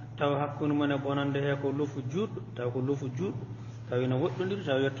hanino taw hakkude mon e bonande he ko lofu juɗɗo taw ko lofu juɗɗo taw ina woɗɗodiri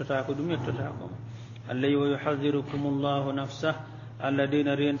taw yettota ko ɗum yettota koma allah wi wa yuhadirukum llahu nafsah allah de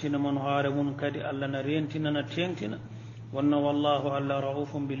na rentina mon hoore mum kadi allah na rentina na tengtina wonno wallahu allah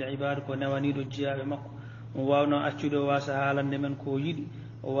raufum bil ibad ko newaniɗo jiyaɓe makko mo wawno accude o wasa haalande men ko yiɗi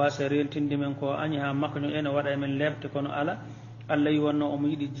o wasa rentinde men ko añi ha makko ño ene waɗa men lebte kono ala allah wi wonno omo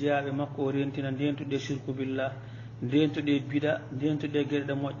yiɗi jiyaɓe makko o rentina ndentuɗe shirku billah ndentuɗe bida ndentuɗe gueɗe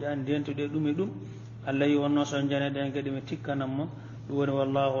ɗe moƴƴani ndentuɗe ɗum e ɗum allah wi wonno so janeɗen gueɗe mi tikkanam mo ɗum woni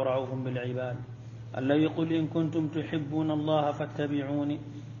wallahu raufum bil ibad allah wi qul in kuntum tuhibbuna allaha fattabi'uni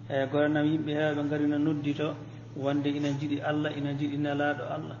e goranam yimɓe heeɓe garina noddito wonde ina jiiɗi allah ina jiiɗi nelaɗo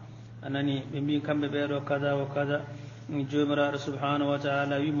allah anani ɓe mbi kamɓe ɓeeɗo kaza wa kaza jomiraɗo subhanahu wa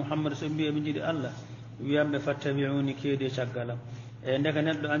taala wi mouhammad so mbi eɓe jiiɗi allah wiyamɓe fattabi'uni keedi e caggalam e ndeka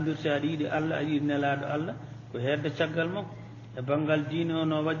neɗɗo andirte aɗa yiiɗi allah aɗa yiiɗi nelaɗo allah ko hedde caggal makko e banggal diine o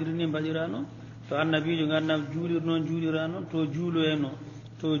no waɗiri ni mbaɗira noon to annabijo gandam juulir noon juulira noon to juuloyno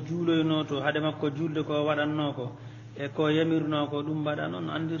to juuloyno to haade makko julde ko waɗanno ko e ko yamirno ko ɗum mbaɗa noon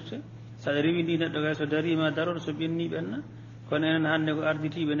no andirte sa rewindi neɗɗo kay so darima daror so ɓenni ɓenna kono enen hannde ko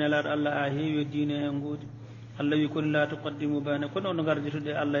arditiɓe nelaɗo Allah ha heewi diine hen goodi Allah wi koni la tuqaddimu bayna kono ono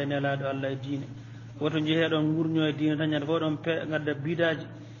garditude Allah e nelaɗo Allah e diine woto jeeheɗon gurño e diine tañata fo ɗon gadda bidaji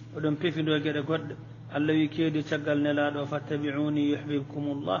oɗon pefindo e gueɗe goɗɗe Allah wi keedi caggal nelaɗo fattabi'uni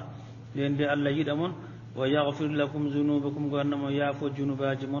yuhbibkumullah nden nde Allah yiɗa mon wa yaghfir lakum zunubakum gonnamo yaafo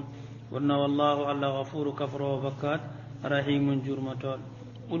junubaji mon wonna wallahu Allah ghafuru kafro bakkat rahimun jurmatoɗo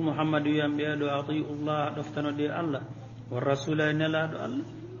qul muhammadu wiyam ɓeeɗo atiullah ɗoftanoɗe Allah wa rasula e nelaɗo Allah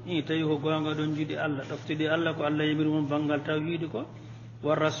i tawi ko gonga ɗon jiiɗi Allah ɗoftiɗe Allah ko Allah yamiri mum banggal taw wiide ko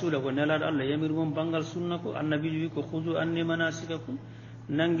wa rasula ko nelaɗo Allah yamiri mum banggal sunna ko annabijo wi ko khudu anni manasikakum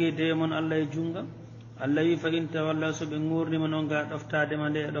nangue de mon Allah e junggam Allah wi fa in tawallaw so ɓe gurnima noon ga ɗoftadema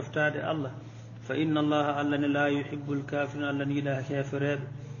nde e ɗoftade Allah fa inna allaha Allah ne la yuhibbul kafirin Allah ne yiɗa hefereɓe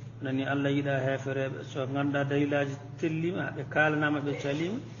nani Allah yiɗa hefereɓe so ganduɗa dalilaji tellima ɓe kalanama ɓe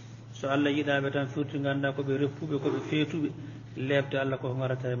calima so Allah yiɗaɓe tan firti ganduɗa koɓe reppuɓe koɓe feetuɓe lebde Allah koko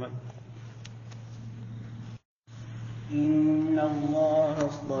garata e mabɓe إن الله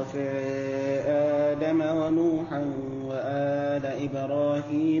اصطفى آدم ونوحا وآل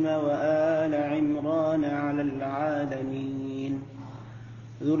إبراهيم وآل عمران على العالمين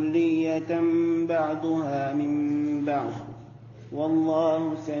ذرية بعضها من بعض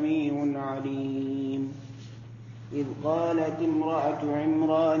والله سميع عليم إذ قالت امرأة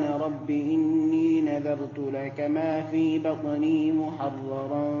عمران رب إني نذرت لك ما في بطني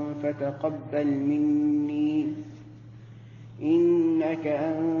محررا فتقبل مني إنك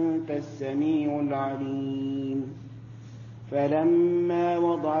أنت السميع العليم فلما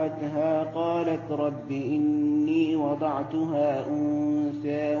وضعتها قالت رب إني وضعتها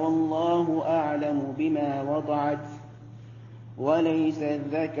أنثى والله أعلم بما وضعت وليس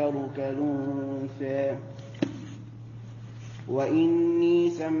الذكر كالأنثى وإني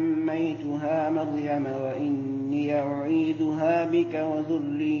سميتها مريم وإني أعيذها بك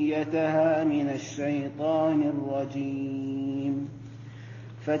وذريتها من الشيطان الرجيم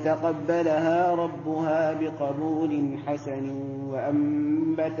فتقبلها ربها بقبول حسن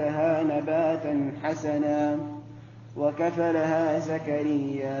وأنبتها نباتا حسنا وكفلها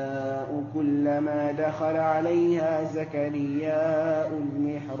زكرياء كلما دخل عليها زكرياء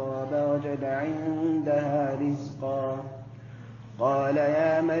المحراب وجد عندها رزقا قال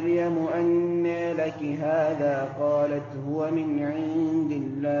يا مريم أنى لك هذا قالت هو من عند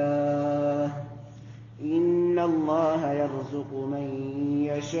الله إن الله يرزق من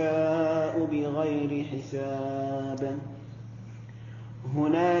يشاء بغير حساب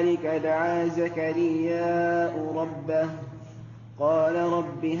هنالك دعا زكرياء ربه قال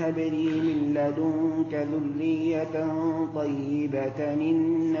رب هب لي من لدنك ذرية طيبة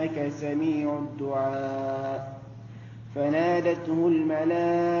إنك سميع الدعاء فنادته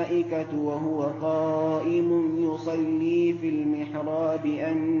الملائكة وهو قائم يصلي في المحراب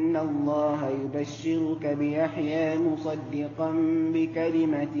أن الله يبشرك بيحيى مصدقا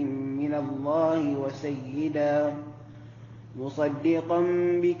بكلمة من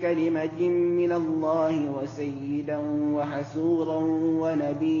الله وسيدا وحسورا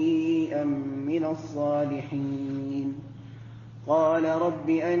ونبيا من الصالحين قال رب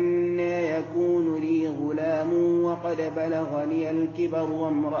أنى يكون لي غلام وقد بلغني الكبر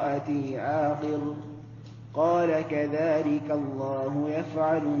وامرأتي عاقر قال كذلك الله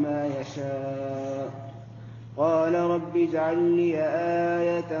يفعل ما يشاء قال رب اجعل لي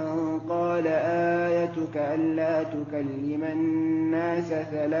آية قال آيتك ألا تكلم الناس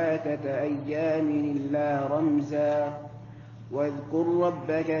 3 أيام إلا رمزا واذكر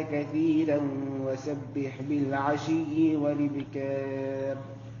ربك كثيرا وسبح بالعشي والإبكار.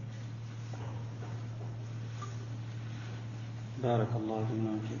 بارك الله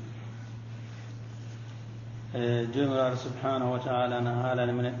فيك. جمر سبحانه وتعالى نهالا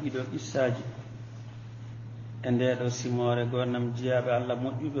من الإيد والإساجي ende ɗo simore gonnam jiyaɓe Allah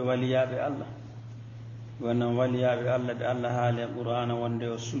moƴƴuɓe waliyaɓe Allah gonnam waliyaɓe Allah ɓe Allah haali qur'ana wonde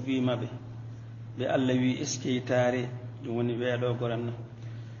o suɓimaɓe ɓe Allah wi eskeytare ɗum woni ɓeeɗo goranna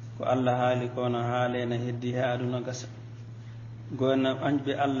ko Allah haali kono haalena heddi ha aduna gasa gonnam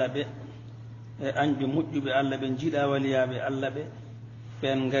añɓe Allah ɓe e añɓe moƴƴuɓe Allah ɓe jiiɗa waliyaɓe Allah ɓe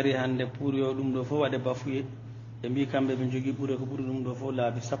ɓen gari hande pour yo ɗum ɗo fof waɗe bafuye ɓe mbi kamɓe ɓe jogui ɓuure ko ɓuuri ɗum ɗo fof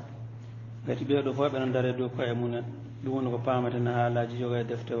laabi sappo gati ɓeeɗo fof ɓeno daare dow koye munen ɗum woni ko pamaten haalaji joga e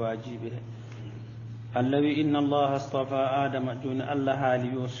defte wajiɓe he Allah wi inna allaha astafa adama joni Allah haali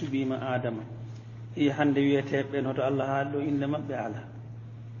wi o suɓima adama i hande wiyeteɓe ɓen hoto Allah haali ɗo inde mabɓe ala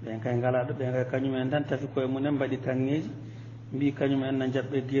ɓen kay ngala ɗo ɓen kay kañumen tan tafi koye munen mbaɗi tanŋeji mbi kañumen na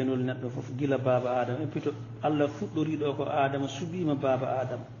jaɓɓe genol neɗɗo fof gila baba adama et puis to Allah fuɗɗori ɗo ko adama suɓima baba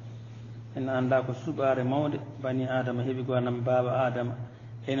adama en anda ko suɓare mawde bani adama heeɓi gonam baba adama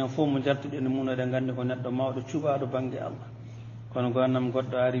enen fof mo jaltuɗen mum eɗen gandi ko neɗɗo mawɗo cuɓaɗo banggue Allah kono gonam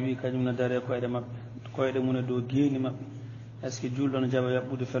goɗɗo ari wi kañum no daare koyɗe mabɓe koyɗe mum e dow geeni mabɓe est ce que julɗo no jaɓa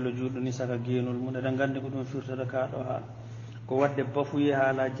yaɓɓude fello julɗo ni saka geenol mum eɗen gandi ko ɗum firtata kaɗo haala ko wadde bafuye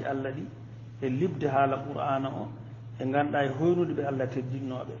haalaji Allah ɗi e libde haala qur'ana o e ganduɗa e hoynude ɓe Allah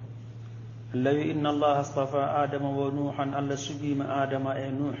teddinnoɓe Allah wi inna allaha astafa adama wa nuhan Allah suɓima adama e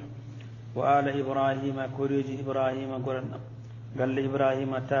nuh wa ala ibrahima koreji ibrahima gorenɗam galle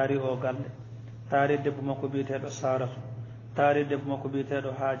ibrahima taari o galle taari debbo makko biyeteɗo saratu taari debbo makko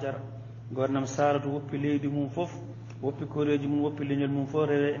biyeteɗo hajara gornam saratu woppi leydi mum fof woppi koreji mum woppi leñol mum fof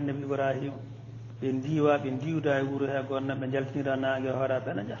rewe annabi ibrahima ɓe ndiwa ɓe ndiwda e wuuro he gornam ɓe jaltinira naangue hoora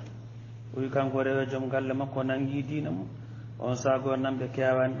ɓena jaa o wi kanko rewe joom galle makko nangi diina mum on saa gornam ɓe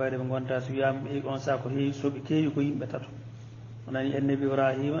kewani ɓayde ɓe gonta so wiyama ɓe on saa ko heewi soɓe keewi ko yimɓe tato onani annabi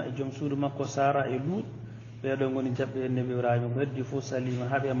ibrahima e joom suudu makko sara e luuɗ ɓeɗo goni jaɓɓe annabi ibrahima ko heddi fof salima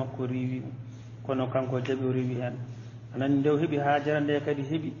haaɓe makko riiwi kono kanko jaɓi o riiwi hen anani nde o heeɓi hajara nde kadi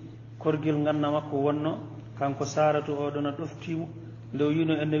heeɓi korguel ganna makko wonno kanko saratu oɗon a ɗoftimo nde o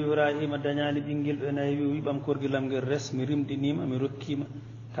yino annabi ibrahima dañali ɓinguel ɓe nayi wi o wiɓam korguelam ngel res mi rimɗinima mi rokkima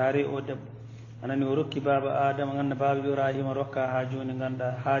taari o debbo anani o rokki baba adama ganna baba ibrahima rokka ha joni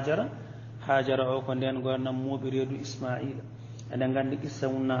ganduɗa hajara o ko nden gonnam muuɓi reedu ismaila eɗen gandi qissa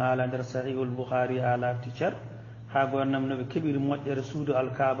mum no haala nder sahihul boukhari ha lafti cer ha gonnam noɓe keɓiri moƴƴere suudu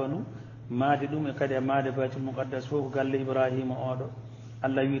alkaba nu maade ɗum e kadi e maade baytul muqaddas fof ko galle ibrahima oɗo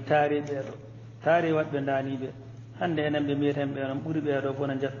Allah wi taari ɓeeɗo taari waɗɓe daniɓe hande enen ɓe mbiyeten ɓeɗon ɓuuri ɓeeɗo fof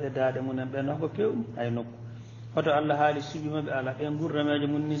no jaɓɓe daade mumen ɓen ko pewɗum hay nokku hoto Allah haali suɓimaɓe ala ɓen gurrameje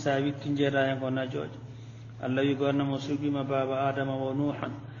mum ni sa witti jeeɗa hen ko najooje Allah wi gonnamo suɓima baba adama wa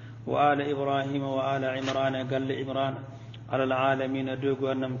nuhan wa ala ibrahima wa ala imrana e galle imrana alal alamina dow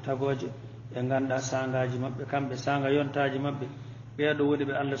gonnam tagoje ɓe ganduɗa sangaji mabɓe kamɓe sanga yontaji mabɓe ɓeeɗo woni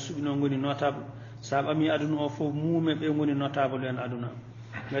ɓe Allah suɓino goni notable sa ɓami aduna o fof muume ɓe goni notable en aduna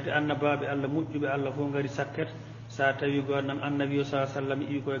gati annabaɓe Allah moƴƴuɓe Allah fof gari sakket sa tawi gonnam annabi o sa sallam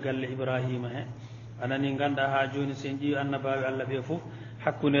iwi koye galle ibrahima he anani ganduɗa ha joni sen ƴiwi annabaɓe Allah ɓe fof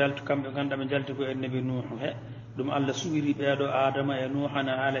hakkude yaltu kamɓe ganduɗa ɓe jalti koye annabi nuhu he ɗum Allah suɓiri ɓeeɗo adama e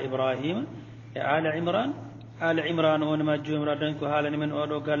nuhana ala ibrahima e ala imran wonema jomiraɗo dañi ko haalani men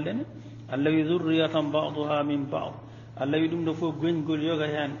oɗo galle ne Allah wi dhurriyatan ba'duha min ba'd Allah wi ɗum ɗo fof goñgol yoga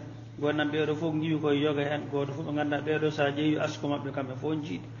hen gonnam ɓeeɗo fof jiwi koye yoga hen goto fof ɓe ganduɗa ɓeeɗo sa ƴeewi asko mabɓe kamɓe fof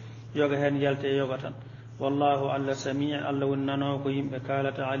jiiɗi yoga hen yalte e yoga tan wallahu Allah sami Allah woni nanowo ko yimɓe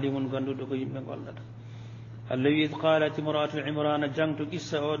kalata alimun ganduɗo ko yimɓe gollata Allah wi id qalat imratu imrana jangto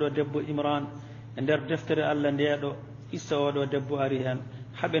qissa oɗo debbo imran e nder deftere Allah ndeɗo qissa oɗo debbo ari hen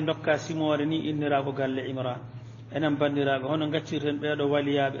haaɓe dokka simore ni innira ko galle imran enen bandiraɓe hono gaccirten ɓeeɗo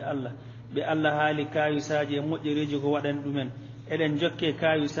waliyaɓe Allah ɓe Allah haali kawisaji e moƴƴereji ko waɗani ɗumen eɗen jokke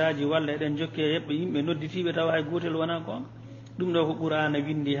kawisaji walla eɗen jokke heɓɓe yimɓe nodditiɓe tawa hay gotel wona gonga ɗum ɗo ko qur'ana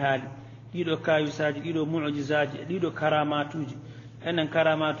windi haali ɗiɗo kawisaji ɗiɗo mu'jizaji e ɗiɗo karamatuji enen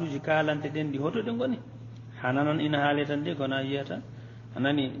karamatuji kalante ɗen ɗi hoto ɗe goni hananon ina haali tan de kona yiyata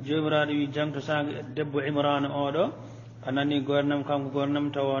anani jomiraɗo wi jangto sanga debbo imrana oɗo anani gornam kanko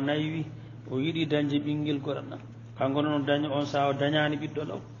gornam tawa naywi o yiiɗi dañde ɓinguel gornam kanko noon daña on sa o dañani ɓiɗɗo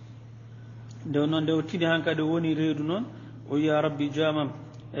law nde noon nde o tini hankkadi o woni reedu noon o wiya rabbi jamam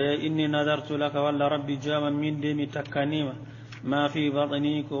inni nadartu laka walla rabbi jamam min de mi takkanima ma fi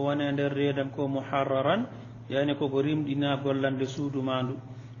batni ko woni e nder reedam ko muharraran yani koko rimɗina gollande suudu mandu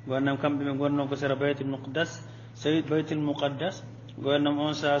gonnam kamɓe ɓe gonnon ko sera baytul muqaddas sayid baytul muqaddas gonnam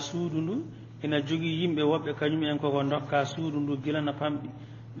on sa suudu ndu ina jogui yimɓe woɓɓe kañum en koko dokka suudu ndu gilana pamɗi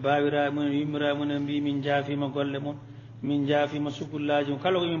bawiraɓe mumen yimmiraɓe mumen mbi min jaafima golle mon min jaafima sukullaji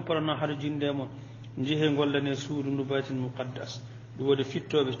kala ko min poɗano haɗa jinde mon jeehe gollane suudu ndu baytul muqaddas ɗum woni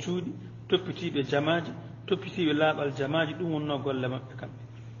fittoɓe cuuɗi toppitiɓe jamaji toppitiɓe laaɓal jamaji ɗum wonno golle mabɓe kamɓe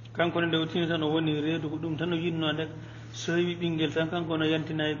kanko ne nde o tini tan o woni reedu ko ɗum tan o yinno ndek so heewi ɓinguel tan kanko no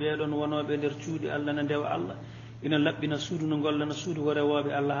yantinayi ɓeɗon wonoɓe nder cuuɗi Allah ne ndewa Allah ina laɓɓina suudu no gollana suudu ko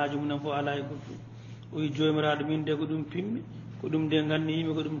rewoɓe Allah haaju mumen fof ala e goɗɗum o wi jomiraɗo min de ko ɗum pimmi ko ɗum de ganni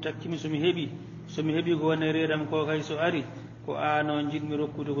yimi ko ɗum takkimi somi heeɓi ko woni reedam ko kay so ari ko ano jiɗmi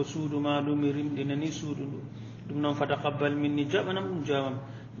rokkude ko suudu ma ɗum mi rimɗina ni suudu ndu ɗum noon fataqabbal minni jaɓanam ɗum jamam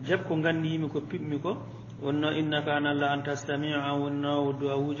jab ko ganni yimi ko pimmi ko wonno innaka an Allah anta stamiu an wonno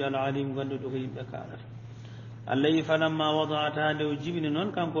du'awuji al alim ganduɗo ko yimɓe kalata Allah yi falamma wada'ata nde o jibini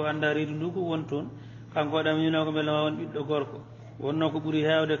noon kanko anda reedu ndu ko won toon kanko waɗamino ko beele won ɓiɗɗo gorko wonno ko ɓuuri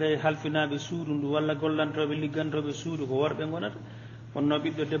hewde kay halfinaɓe suudu ndu walla gollantoɓe liggantoɓe suudu ko worɓe gonata wonno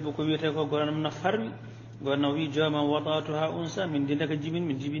ɓiɗɗo debbo ko wiyete ko gonam no farwi gonno wi jomam wada'tuha unsa min de ndeka jibin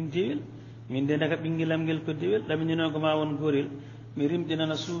min jibin dewel min de daga ɓingilam ngel ko dewel ɗamininogo ma won gorel mi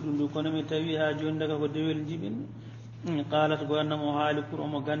rimɗinana suudu ndu kono mi tawi ha joni daga ko dewel jiɓinmi qalat go annam o haali pour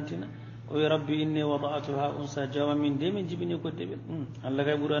omo gantina o wi rabbi inni wada'tuha unsa jawma min de min jibini ko dewel allah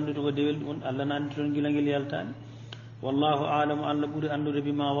kay ɓuuri andude ko dewel ɗum allah na andi toon gila ngel yaltani wallahu alamu allah ɓuuri andude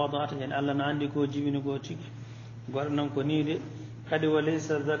bima wada'ta hen allah na andi ko jibini ko tigi goɗo nan ko ni de kadi wa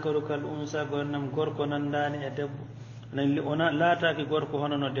laysa dhakaru kal unsa goɗo nan gorko nandani e debbo anani ona laataki gorko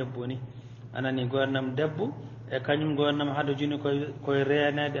hono no debbo ni anani goɗo nam debbo e kañum goɗo nam haɗo joni koye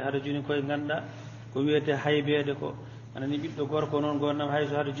reenede haɗo joni koye ganduɗa ko wiyete haybede ko anani ɓiɗɗo gorko noon goɗo nam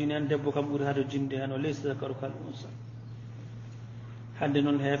hayso haɗo jini hen debbo kam ɓuuri haɗo jinde hen o laysa dhakaru kal unsa hande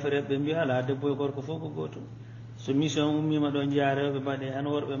noon heefereɓe ɓe mbiya ala debbo e gorko fof ko gotum so mission ummima ɗo jeeya rewɓe mbaɗe hen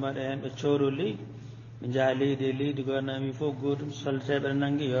worɓe mbaɗe hen ɓe cooro leydi ɓe jaaha leydi e leydi goɗo nam wi fof gotum so soldateɓe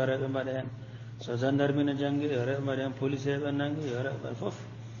nangui yo rewɓe mbaɗe hen so gendarme ne janggi yo rewɓe mbaɗe hen policier ɓe nangui yo rewɓe fof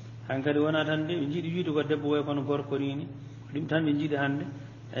hankkadi wona tan de ɓe jiiɗi wiide ko debbo way kono gorko ni ni ɗum tan ɓe jiiɗi hande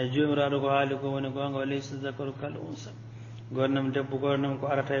eyi jomiraɗo ko haali ko woni gonga wa laysa dhakaru kal unsa goto nam debbo goto nam ko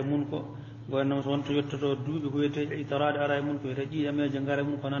arata e mun ko goto nam so wonto yettoto duuɓi ko wiyete itarade ara e mun ko wiyete ƴiƴameje gara e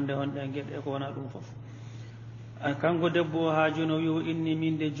mun ko nande honɗe e gueɗe e ko wona ɗum foof kanko debbo o ha joni o wi o inni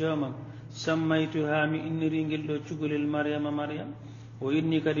min de joomam sammaytuha mi inniringel ɗo cugolel mariama mariam o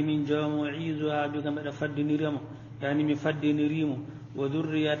inni kadi min joomam o iisuha bi kam mbeɗa faddiniramo yani mi faddinirimo wo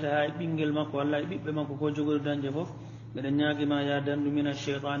durriyataha e ɓinguel makko walla e ɓiɓɓe makko ko jogoɗo dañde foof mbeɗa ñaaguima ya dandu min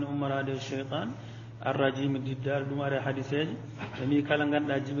alcheytan ummarade cheytan arrajimi diddaɗo ɗum ara hadiseji ɓe mbi kala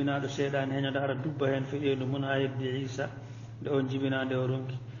ganduɗa jibinaɗo seeɗani heñoto ara dubba hen feƴendu mum ha yeddi isa nde on jibinade o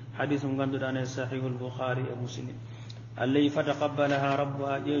ronki hadis mo ganduɗa ne sahihul boukhari e muslim allahi fataqabbalaha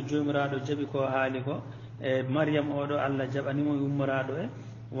rabbuha ƴeew jomiraɗo jaaɓi ko haali ko e mariam oɗo allah jaɓanimo ummaraɗo e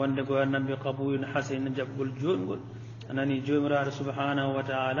wonde ko annambi qabulin hasine jaɓgol joɗgol anani jomiraɗo subhanahu wa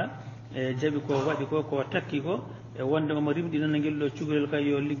taala e jaaɓi ko waɗi ko takki ko e wonde omo rimɗinana ngel ɗo cukalel kay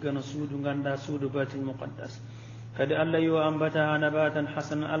yo liggano suudu ganduɗa suudu batil muqaddas kadi allah yo ambataha nabatan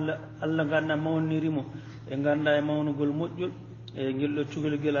hasana allah ganduɗa mawnirimo e ganduɗa e mawnugol moƴƴol e ngel ɗo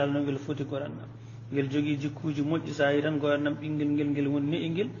cukalel guel allah no ngel foti goranɗam ngel jogui jikkuji moƴƴi sa yi tan goranɗam ɓinguel ngel woni ne'i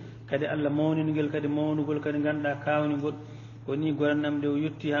ngel kadi allah mawningel kadi mawnugol kadi ganduɗa kawnigol ko ni goranɗam nde o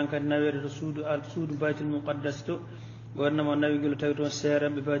yetti han kadi nawede to suudu batil muqaddas to goranɗam o nawi ngel tawi toon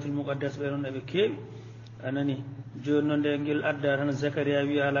seeranɓe batil muqaddas ɓe noon eɓe keewi anani joni noon nde ngel adda tan zacharia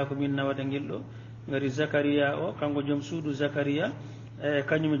wiya ala ko min nawata ngel ɗo gari zacharia o kanko joom suudu zacharia e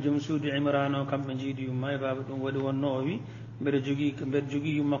kañum joom suudu imran o kamɓe jiiɗi yumma e baba ɗum waɗi wonno o wi mbeɗa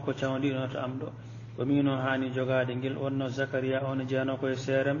jogui yummakko cawdiɗo to am ɗo ko min o hani jogade ngel wonno zacharia o ne jeeyano koye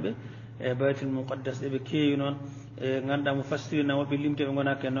seeranɓe e baytul muqaddas ɗeɓe keewi noon e ganduɗa mo fastirina woɓɓe limte ɓe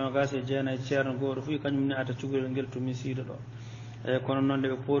gonaka e nogas e jeenayi ceerno goto fo kañum ne ata cukalel ngel to misiido ɗo eyi kono noon nde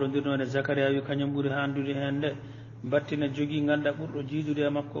ɓe poɗodirnode zacharia wi kañum ɓuuri handude hen nde battina jogui ganduɗa ɓurɗo jiidude e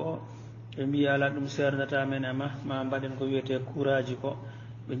makko o ɓe mbi ala ɗum serdata men e ma mbaɗen ko wiyete couraji ko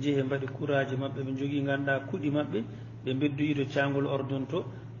ɓe jeehi mbaɗi couraji mabɓe ɓe jogui ganduɗa kuuɗi mabɓe ɓe beddoyiɗo cangol ordon to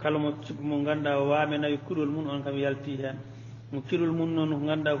kala mo ganduɗa o wamenayi kuɗol mum on kam yalti hen mo kiɗol mum noon ko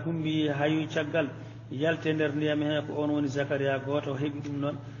ganduɗa humbi hayoy caggal yalte nder ndiyam he ko on woni zacharia goto heeɓi ɗum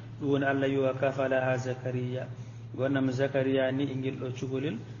noon ɗum woni allah yiwa kafalaha zacharia gonnam zacharia ni e ngel ɗo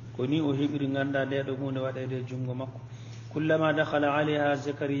cukalel ko ni o heɓiri ganduɗa nde ɗo hunde waɗede e junngo makko kullama dakhala alayha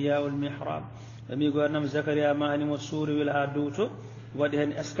zacharia ul mihrab ɓemi gonnam zacharia ma animo suuri wel ha dow to waɗi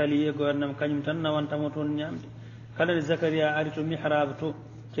hen escalier gonnam kañum tan nawantamo toon ñamde kala nde zacharia ari to mihrab to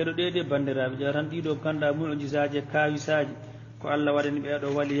keɗo ɗeɗe bandiraɓe ƴewa tan ɗiɗo ganduɗa mujisaji e kawisaji ko allah waɗani ɓeeɗo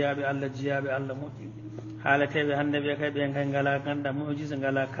waliyaɓe allah jiyaɓe allah moƴƴi haalateɓe hande ɓe kay ɓen kay ngala ganduɗa mujisa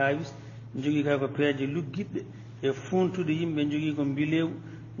ngala kawis jogui kay ko peeje luggiɗɗe e funtude yimɓe jogui ko mbilew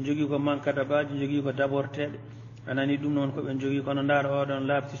jogui ko mankadabaji jogui ko daɓorteɗe anani ɗum noon koɓe jogui kono ndaara oɗon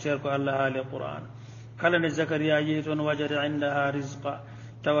labti cher ko allah haali e qur'an kala nde zacharia yeehi toon wajade indaha risqa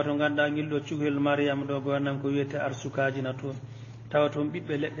tawa to ganduɗa ngel ɗo cukalel mariama ɗo gonnam ko wiyete arsukaji na toon tawa toon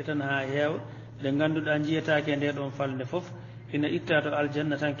ɓiɓɓe leɗɗe tan ha heewa ɗe ganduɗa jiyetake nde ɗon falde foof ina itta to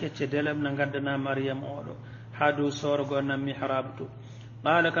aljanna tan kecce delem no gaddana mariama oɗo ha dow soro gonnam mihrab to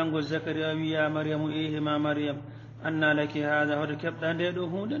qala kanko zacharia wi ya mariamu ehima mariam anna laki hada hoto keɓɗa nde ɗo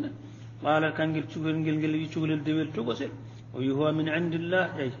hunde ne qala kangel cukalel ngel wi cukalel dewel togosel o wi huwa min indillah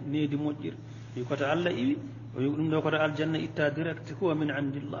ƴay needi moƴƴir wi koto allah iwi o wi ɗum ɗo koto aljanna itta direct huwa min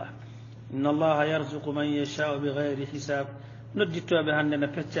indillah inna allaha yarzuqu man yashau bigayri hisab noddittoɓe hannde no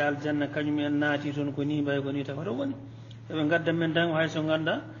pecca aljanna kañum en naati toon ko ni mbay ko ni tawa to woni eɓe gadda men tan hayso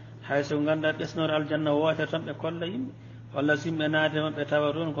ganda ɓesnore aljanna wootere tan ɓe kolla yimɓe walla so yimɓe naate maɓɓe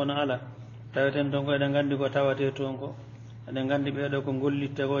tawa toon kono ala tawaten toon ko eɗen gandi ko tawate toon ko aɗen nganndi ɓeeɗo ko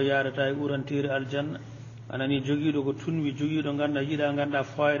gollitte ko yaadata e ɓurantiri aljanna anani jogiiɗo ko tunwi jogiiɗo ngannduɗa yiɗa ngannduɗa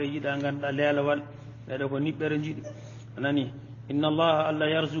foyre yiɗa ngannduɗa leelawal ɓeeɗo ko niɓɓere jiɗi anani inna allaha allah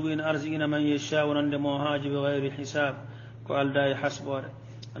yarzugu ina arsigina man yechau nande mo haaji be gayri hisab ko alda e hasɓore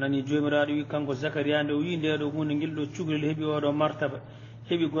anani jomiraɗo wi kanko zacaria nde o wi nde ɗo hunde gilɗo cukalel heeɓi oɗo martaba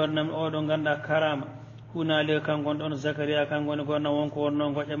heeɓi gonnam oɗo ngannduɗa karama hunali kanko ɗon zacaria kankone gonnam wonko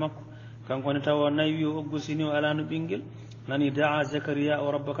wonno goƴa makko kankone tawa nayi wi o oggusini o ala no ɓinguel nani daa zacaria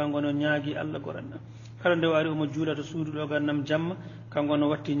o rabba kanko no ñaagui allah goranɗam kala nde o ari omo juulata suudu ɗo gannam jamma kanko no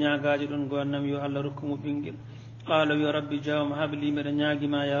watti ñaagaji ɗon gonnam yo allah rokkumo ɓinguel qala yo rabbi jawam habli mbeɗa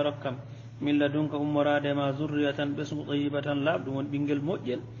ñaaguima ya rokkam min ladunka ummorade ma zurriyatan ɓesgu tayibatan laaɓ ɗum won ɓinguel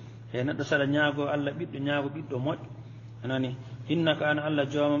moƴƴel e neɗɗo saɗa ñaago allah ɓiɗɗo ñaago ɓiɗɗo moƴƴo anani innaka an allah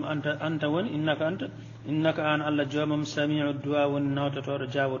jawamam anta woni innaka an allah jawamam samiu duwa woni nawtotoɗo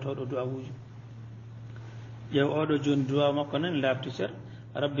jawotoɗo duwawuji ƴeew oɗo joni duwa makko nani laaɓti cer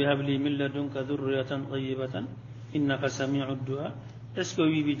rabbi habli min ladunka zurriyatan tayibatan innaka samiu duwa est ce que o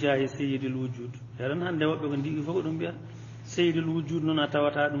wiɓi jaahi seyidil wujud eɗen hannde woɓɓe ko ndigi fof ko ɗum mbiya seyidil wujud noon a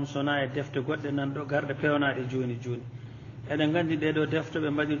tawata ɗum sona e defte goɗɗe nan ɗo garɗe pewnaɗe joni joni eɗen nganndi ɗeɗo defte ɓe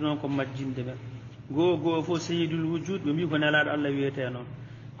mbaɗiri noon ko majjinde men goo fof seyidil wujud ɓe mbi ko nelaɗo allah wiyete noon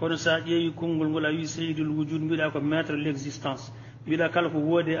kono sa ƴeewi konngol ngol a wi seyidil wujud mbiɗa ko maître l' existence mbiɗa kala ko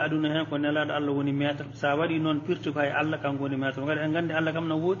woodi e aduna hen ko nelaɗo allah woni maître sa waɗi noon pirti ko hay allah kanko woni maître kadi en nganndi allah kam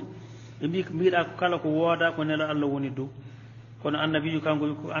no woodi ɓe mbi mbiɗa ko kala ko wooda ko nelaɗo allah woni dow kono annabijo kanko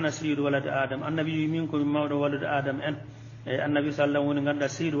wi ko ana seydu walade adama annabijo wi min komi mawɗo wallude adama en eyi annabi sallam woni ngannduɗa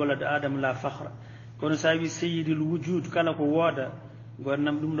seydu walade adama la fakhra kono sa wi seyidil wujud kala ko wooda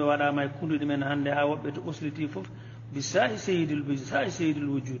gonnam ɗum ɗo waɗama e kunduɗe men hannde ha woɓɓe to usliti fof bi sahi seyidil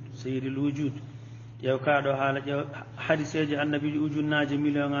wujud ƴeew kaɗo haala ƴeew hadiseji annabijo ujunnaji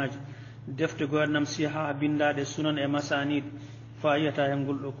million ŋaji defte gonnam siha bindade sunan e masanide fa yiyata hen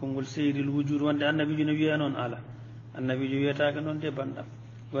ngol ɗo konngol seyidil wujud wonde annabijo no wiya noon ala annabijo wiyatake noon de banɗam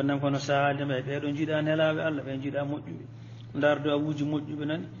gonnam kono sahaade ɓe ɓeɗo jiiɗa nelaɓe allah ɓe jiiɗa moƴƴuɓe dardo awuji moƴƴuɓe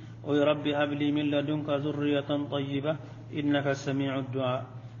nani o rabbi habli min ladunka zurriyatan tayyiba innaka samiu du'a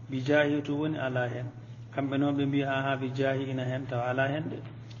bi jaahi to woni ala hen kamɓe noon ɓe mbiya aha bi jaahi ina hen tawa ala hen de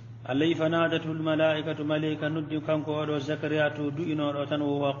alayhi fanadatu lmalaikatu malaika noddi kanko oɗo zacaria to du'inoɗo tan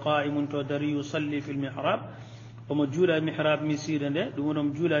wo huwa qa'imun to dari yusalli fi lmihrab omo juula e mihrab miside nde ɗum woni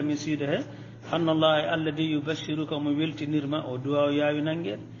omo juula e miside he anna allah e allah de yubashiruka omo weltinirma o duwa o yaawi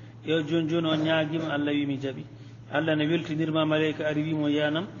nangueɗe yo joni joni o ñaaguima allah wimi jaaɓi allah ne weltinirma malayika ari wimo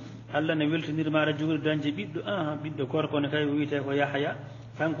yanam allah ne weltinirma aɗa jogori dañde ɓiɗɗo ɓiɗɗo gorko ne kay o wiyete ko yahya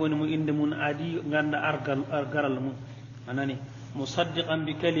kanko woni mo inde mum aadi ganda garal mum anani musaddiqan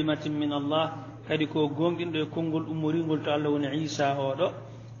bi kalimatin min allah kadi ko gonɗinɗo e konngol ummoringol to allah woni isa oɗo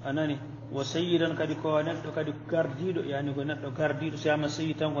anani wo seyidan kadi ko neɗɗo kadi gardiɗo yani ko neɗɗo gardiɗo siyama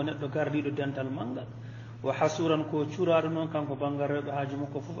seyid tan ko neɗɗo gardiɗo dental manggal wo hasuran ko curaɗo noon kanko banggal rewɓe haaju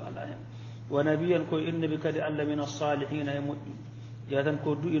makko fof ala hen wo nabiyan ko innabi kadi allah min assalihina e moƴƴu ƴeya tan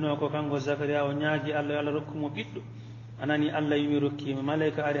ko du'ino ko kanko zacaria o ñaagui allah yo allah rokkumo ɓiɗɗo anani allah yimi rokkima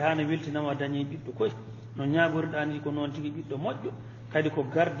malayika ari hano weltinama dañi ɓiɗɗo koy no ñagoriɗa ni ko noon tigui ɓiɗɗo moƴƴo kadi ko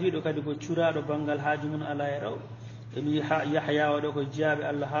gardiɗo kadi ko curaɗo banggal haaju mum ala e rewɓe emi yahya oɗo ko jeyaɓe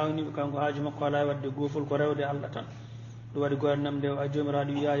allah hawniɓe kanko haaju makko ala wadde goofol ko rewde allah tan ɗum waɗi gonnam nde a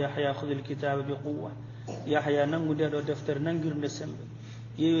jomiraɗo wiya yahya khudil kitaba bi quwa yahya nanngu nde ɗo deftere nanguirde sembe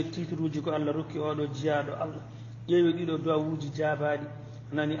ƴeewi titre uji ko allah rokki oɗo jeyaɗo allah ƴeewi ɗiɗo duwawuji jaabaɗi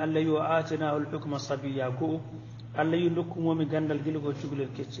nani allah wi o atinahu lhukma sabiya goo allah wi dokkumomi gandal guila ko cukalel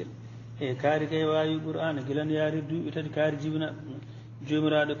keccel e kaari kay wawi qur'ana guilan yaari duuɓi tati kaari jibina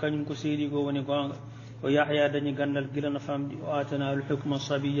jomiraɗo kañum ko seedi ko woni gonga o yahya dañi gandal guila no famɗi o atanahu lhukma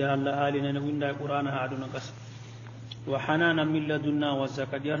sabiya allah haali nane winda e qur'ana ha aduna gasa wa hanana min ladunna wa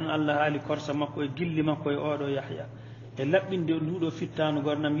zakat yatan allah haali korsa makko e gilli makko e oɗo yahya e laɓɓinde nduɗo fittano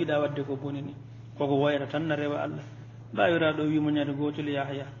gornam yiiɗa wadde ko boni ni koko woyata tan na rewa allah mbawiraɗo wimo ñande gotol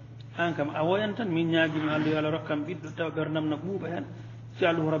yahya an kam a woyan tan min ñaguimi allah yo allah rokkam ɓiɗɗo tawa ɓernam no ɓuuɓa hen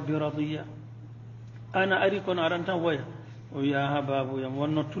fialuhu rabbi radiya ana ari kono aɗan tan woya o wiya ha babuyam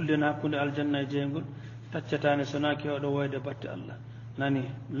wonno tulden hakkude aljanna e jeygol taccatane sonaki oɗo woyde batte allah nani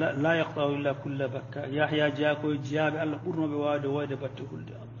la yaqtau illa kulla bakka yahya jeeya koye jeyaɓe allah ɓurnoɓe wawde woyde batte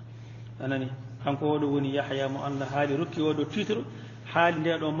hulde allah anani kanko oɗo woni yahya mo allah haali rokki oɗo titre haali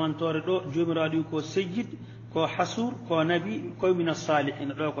nde ɗo mantore ɗo jomiraɗo wi ko seyyid ko hasur ko nabi koye min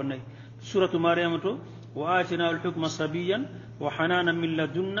assalihina ɗo ko nayi suratu mariama to wa atinahu lhukma sabiyan wa hananan min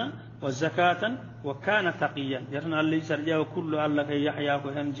ladunna wa zakatan wa kana taqiyan yatan allah yi saɗa ƴeewa kullo allah kay yahya ko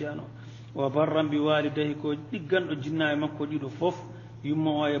hen jeyano wa barran bi walidahi ko ɗigganɗo jinna e makko ɗiɗo fof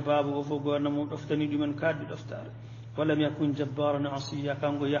yummo o e baaba o fof gorna mum ɗoftani ɗumen kaddi ɗoftare ولم يكن جبارا عصيا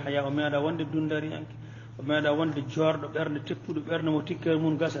كانغو يحيى وما وند دندري انك وما وند جورdo bernde teppudo bernde mo tikker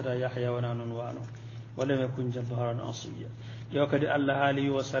mun gasata yahya wana non wano ولم يكن جبارا عصيا yo kadi allah haali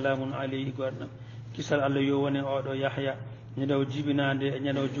wa salamun alayhi godɗam kisal allah yo woni oɗo yahya ñeɗo jibinade e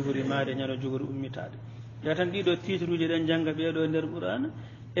ñeɗo jogori maade ñeɗo jogori ummitade yo tan ɗiɗo titruji ɗen jangga ɓeeɗo nder qur'ana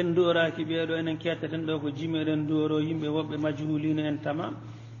en doraki ɓeeɗo enen kettaten ɗo ko jimeɗen doro yimɓe woɓɓe majhulina en tamam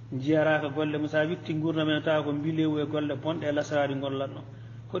jiyaraka golle mo sa witti gurdam en tawa ko mbilewu e golle bonɗe e lasaradi gollatno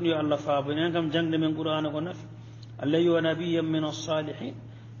kono yo allah faabo en kam jangde men qur'ana ko nafi allah yo nabiyyan min as-salihin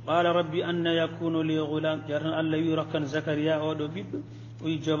qala rabbi anna yakunu li ghulam jarna allah wi rakkan zakariya oɗo ɓiɗɗo o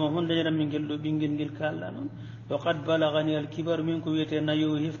wi jooma honde ñaɗam min ngel ɗo ɓinguel ngel kalɗa noon wa qad balagani al kibar min ko wiyete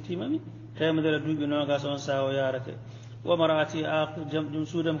nayowo heftimami temedere duuɓi nogas on saha o yarate wa marati aqir jum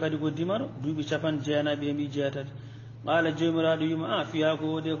suudam kadi ko dimaro duuɓi capan jeenaɓe e mbi jeetati qala jomiraɗo wima fiya ko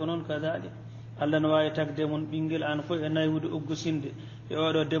wode ko noon kadalik allah no wawi tagde mon ɓinguel an fof e naywude uggosinde e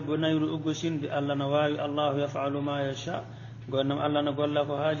oɗo debbo naywude uggosinde allah no wawi allahu yafalu ma yasha gonnam allah no golla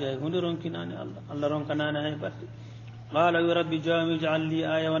ko haaji hay hunde ronkinani allah ronkanani hay batte qala wi rabbi jawmi ij'al li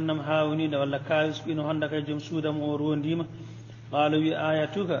aya wannam hawnide walla kawis ɓino honda kay joom suudam o rondima qala wi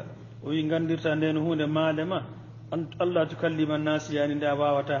ayatuka o wi gandirta nden hunde maade ma allah tukallima nnasi yani nde a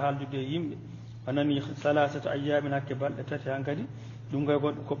wawata haaldude e yimɓe anani salasata ayamin hakke balɗe tati han kadi ɗum kay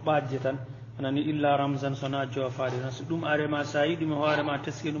ko ɓajje tan anani illa ramsan sona jofaade tan so ɗum arema sa yiɗum e hoorema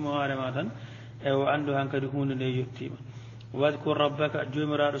teski ɗum e hoorema tan e o andu han kadi hunde nde yettima wadkur rabbaka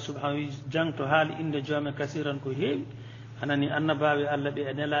jomiraɗo subhanahu jangto haali inde joome kasiran ko heewi anani annabaɓe allah ɓe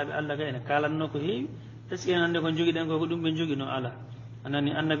e nelaɓe allah kay ene kalanno ko heewi est ce que en hannde ko joguiɗen ko ɗum ɓe jogui no ala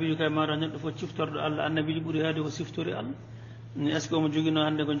anani annabijo kay maɗo neɗɗo fof ciftorɗo allah annabijo ɓuuri heede ko siftori allah est ce que omo joguino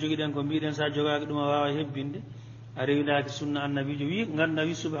hannde ko joguiɗen ko mbiɗen sa jogaki ɗum a wawa hebbinde a rewidaki sunna annabijo wi ganda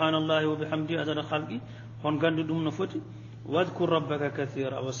wi subhanallahi wa bihamdihi adada halqi hon gandu ɗum no foti wadkur rabbaka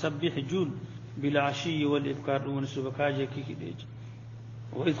kathira wa sabbih juul بالعشي والإبكار دون سبكاجة كيكيديج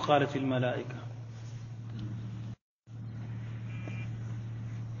وإذ قالت الملائكة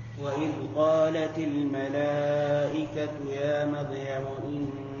وإذ قالت الملائكة يا مريم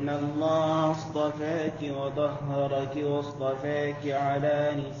إن الله اصطفاك وطهرك واصطفاك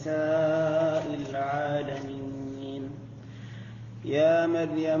على نساء العالمين يا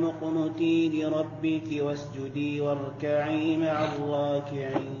مريم اقنتي لربك واسجدي واركعي مع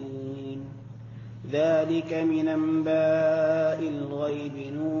الراكعين ذلك من أنباء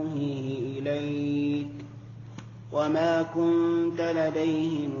الغيب نوحيه إليك وما كنت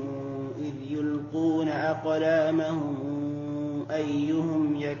لديهم إذ يلقون أقلامهم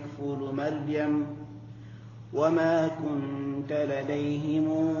أيهم يكفل مريم وما كنت لديهم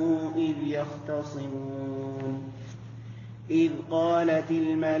إذ يختصمون إذ قالت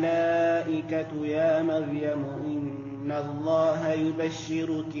الملائكة يا مريم إن الله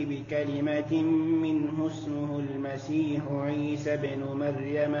يبشرك بكلمة منه اسمه المسيح عيسى بن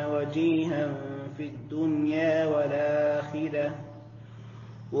مريم وجيها في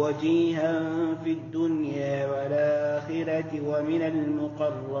الدنيا والآخرة ومن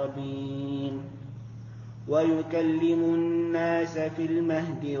المقربين ويكلم الناس في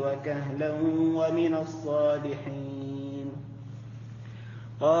المهد وكهلا ومن الصالحين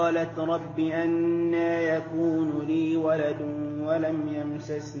قالت رب أنى يكون لي ولد ولم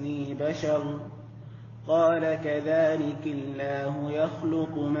يمسسني بشر قال كذلك الله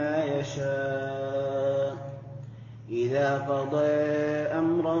يخلق ما يشاء إذا قضى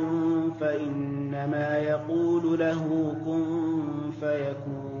أمرا فإنما يقول له كن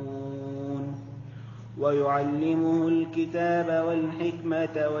فيكون ويعلمه الكتاب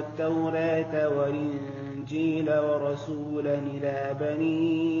والحكمة والتوراة والإنجيل ورسولا إلى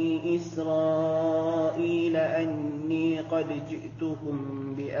بني إسرائيل أني قد جئتكم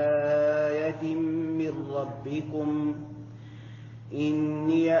بآية من ربكم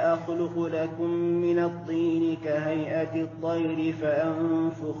إني أخلق لكم من الطين كهيئة الطير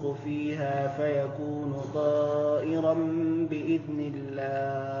فأنفخ فيها فيكون طائرا بإذن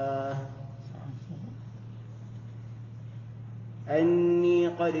الله أني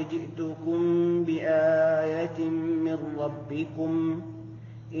قد جئتكم بآية من ربكم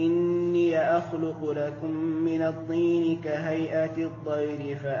إني أخلق لكم من الطين كهيئة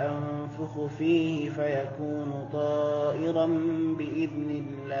الطير فأنفخ فيه فيكون طائرا بإذن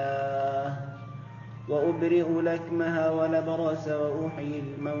الله وأبرئ الأكمه والأبرص وأحيي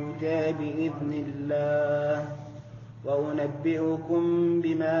الموتى بإذن الله وأنبئكم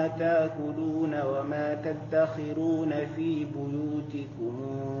بما تأكلون وما تدخرون في بيوتكم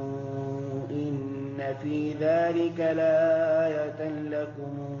إن في ذلك لآية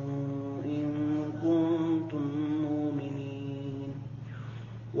لكم إن كنتم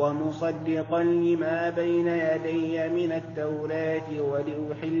ومصدقا لما بين يدي من التوراة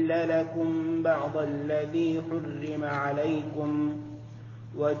ولأحل لكم بعض الذي حرم عليكم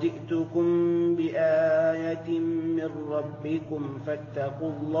وجئتكم بآية من ربكم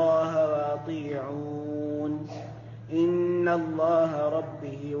فاتقوا الله وأطيعون إن الله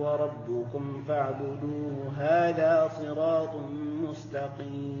ربي وربكم فاعبدوه هذا صراط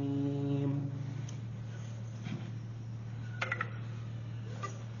مستقيم.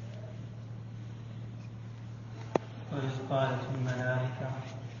 وإذ قالت الملائكة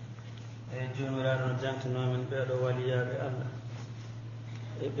جمران جانتنا من بيرو وليا بالله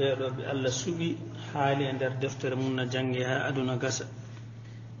بيرو بالله سبي حالي عند دفتر من جانجها أدنى قصة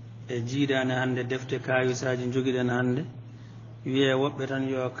jiidaane hannde defte kaawisaaji jogiɗen hannde wiye woɓɓe tan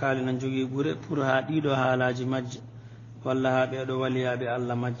yo kaalina jogii ɓure pour haa ɗiiɗo haalaaji majje walla haa ɓeeɗo waliyaaɓe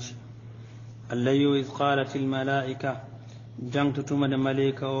Allah majje. Allah yo id qalat il malaika jangtutumade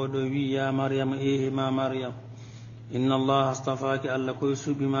malayika o ɗo wi ya maryam ehe ma maryam inna allaha astafaaki Allah koye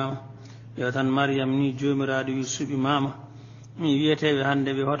suɓimama yo tan maryam ni joomiraaɗo wi suɓimama mi wiyeteɓe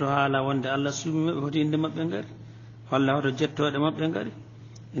hannde ɓe hoto haala wonde Allah suɓimaɓe hoto inde maɓɓe ngari walla hoto jettooɗe maɓɓe ngari.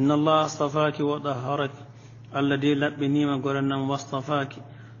 inna allaha astafaaki wa dahharaki Allah de laɓɓinima gorannam wastafaaki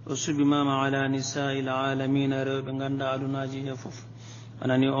o suɓimama ala nisai l alamina rewɓe ganda adunaji he fof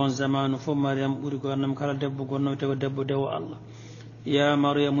anani on zamanu fof maryam ɓuri gorannam kala debbo gonnoɓe te ko debbo dewo Allah. ya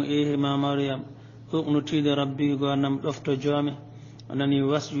maryamu ehe ma maryam uqnutide rabbi gorannam ɗofto joome anani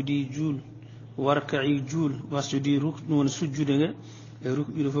wasjudi juul warka'i juul wasjudi ɗum woni sujjude nge e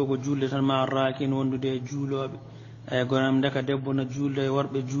rukɓiɗo fof ko julde tan ma rakin wondude e juuloɓe eyi gonam ndeka debbo no juulde e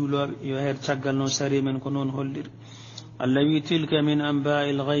worɓe juulooɓe yo heer caggal noon sari men ko noon holliri. Allah wi tilka min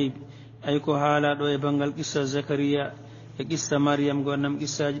amba'il ghayb ay ko haala ɗo e banggal qissa zakariya e qissa maryam gonnam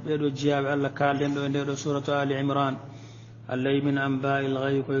qissaji ɓeɗo jeyaaɓe Allah kalden ɗo e nde ɗo suratu ali imran. Allah wi min amba'il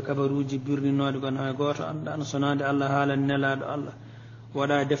ghayb koye kabaruji birninoɗe gon hay goto andano sonade Allah haalani nelaɗo Allah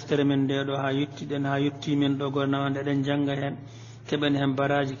waɗa deftere men nde ɗo ha yettiɗen ha yettimen ɗo gonnam ande eɗen jangga hen keɓen hen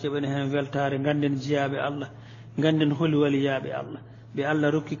baraji keɓen hen weltare ganden jeyaaɓe Allah ganden holi waliyaaɓe Allah ɓe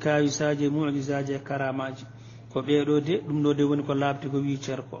Allah rokki kawisaji e mujisaji e karamaji ko ɓeɗo de ɗum ɗo de woni ko laabti ko wi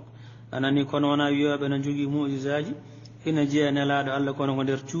cerko anani kono wona wiyoɓe no jogui mujisaji ina jeeya nelaɗo Allah kono ko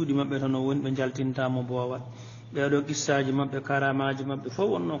nder cuuɗi mabɓe tan o woni ɓe jaltintamo boowal ɓeɗo qissaji mabɓe karamaji mabɓe fof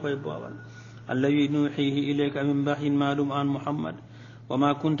wonno koye boowal. Allah wi nuhihi ilayka min bahin ma ɗum an Muhammad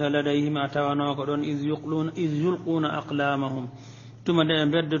wama kunta ladayhim a tawanoko ɗon iz yulquna aqlamahum tuma nde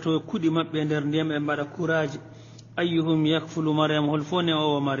ɓe beddoto kuɗi mabɓe nder ndiyam ɓe mbaɗa kuraji ayyuhum yakfulu maryam hol fof ne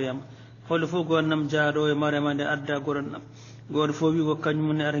owo maryam hol fof gonnam jaaɗo e maryama nde adda goronnam goto fof wi ko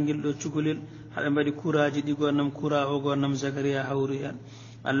kañum ne ata guel ɗo cukalel haɓe mbaɗi kuraji ɗi gonnam kura o gonnam zakariya hawri hen.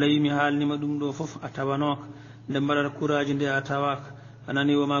 Allah wi mi haalnima ɗum ɗo fof a tawanoka nde mbaɗata kuraji nde a tawaka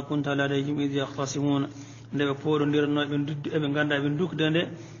anani wama kunta ladayhim id yahtasimuna nde ɓe pooɗodirano eɓe ganda eɓe dukde nde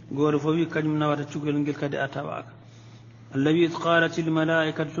goto fof wi kañum nawata cukalel ngel kadi a tawaka. Allah wi id qalat il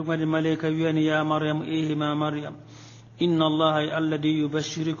malaikatu tumade malayika wiyani ya maryam ehe ma maryam inna allaha e Allah de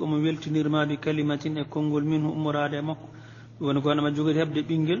yubashirika omo weltinirma bi kalimatin e konngol min ummorade e makko woni gonama jogori hebde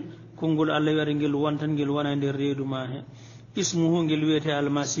ɓinguel konngol Allah wiyata ngel wontan ngel wona e nder reedu ma he ismuhu ngel wiyete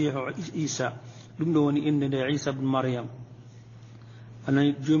almasihu isa ɗum ɗo woni inde nde isa bne maryam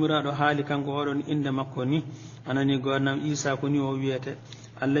anani jomiraɗo haali kanko oɗon inde makko ni anani gonnam isa ko ni o wiyete.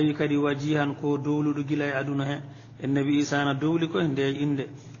 Allah wi kadi wajihan ko dowluɗo gila e aduna he annabi isa na dowli koye nde inde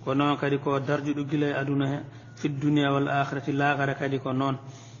ko noon kadi ko darjuɗo gila e aduna he fi dunia wal akhirati laakara kadi ko noon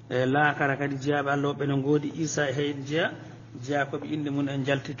e laakara kadi jeyaɓe Allah woɓɓe no goodi isa e heyɗe jeya koɓe inde mum en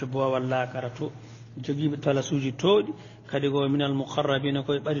jaltito boowal laakara to jogiiɓe talasuji tooɗi kadi ko minal muqarrabina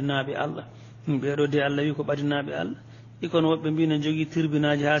koye ɓadinaɓe Allah ɓeɗo de Allah wi ko ɓadinaɓe Allah ikono woɓɓe mbi ne jogii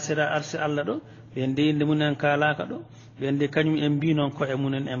tribinaji ha sera arsi Allah ɗo ɓen de inde mum en kalaka ɗo ɓen de kañum en mbi noon koye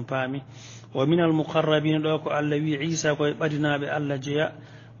mumen en paami. wa minal muqarrabina ɗo ko Allah wi isa koye ɓadinaɓe Allah jeeya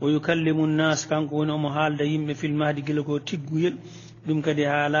wa yukallimu nnas kanko woni omo haalda yimɓe fil mahdi gila ko tigguyel ɗum kadi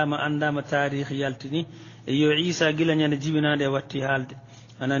haalama andama tarihi yaltini e yo isa gila ñande jibinade e watti haalde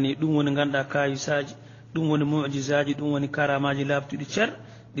anani ɗum woni ganduɗa kayisaji ɗum woni mujisaji ɗum woni karamaji labtuɗi cer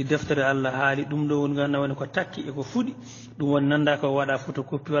ɗi deftere Allah haali ɗum ɗo woni ganduɗa woni ko takki eko fuɗi ɗum woni nanda ko waɗa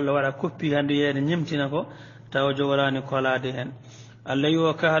photocopie walla waɗa copie hande yeede ñemtina ko tawa jogorani kolade hen. Allah wi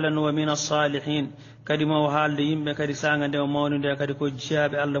wa kahlan wa min as-salihin kadi mo haalde yimɓe kadi saga nde o mawnude kadi ko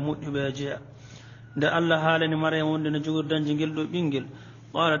jeeyaɓe Allah moƴƴuɓe e jeeya nde Allah haalani maryam wonde no jogori dañde ngel ɗo ɓinguel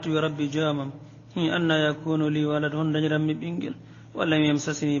qalat wi rabbi jamam anna yakunu li walad hon dañiranmi ɓinguel walla mi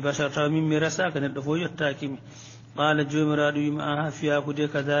yamsasini bachar taw min mi resaka neɗɗo fof yettakimi qala jomiraɗo wima aha fiyakude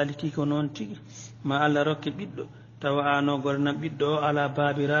kadaliki ko noon tigui ma Allah rokke ɓiɗɗo tawa ano gorna ɓiɗɗo o ala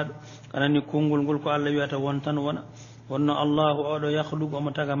babiraɗo anani konngol ngol ko Allah wiyata won tan wona wonno Allahu oɗo yahluqu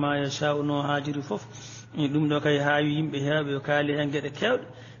omo taga ma yasha'u no haajiri fof ɗum ɗo kay haawi yimɓe heewɓe kaali hen geɗe kewɗe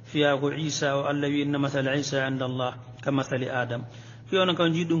fiya ko Isa o Allah wi inna masala Isa inda Allah ka masali Adam fi onon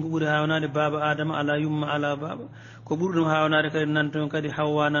kam jiiɗum ko ɓuri hawnade baba Adama ala yumma ala baba ko ɓuri ɗum hawnade kadi nan toon kadi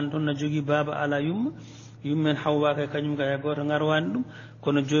Hawwa nan toon no jogii baba ala yumma yummen Hawwa kay kañum kay goto ngarwani ɗum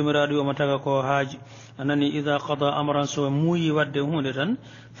kono jomiraɗo yomo taga ko haaji anani ida qada amran so muuyi wadde hunde tan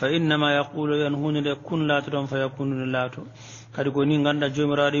fa innama yaqulu yan hunde nde kun laato ɗon fa yakunu laato kadi ko ni ganduɗa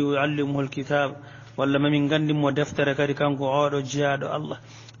jomiraɗo yuallimuhu lkitab walla mamin gandinmo deftere kadi kanko oɗo jeyaɗo Allah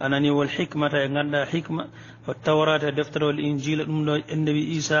anani wal hikmata e ganduɗa hikma wa tawrata e deftere wal injila ɗum ɗo en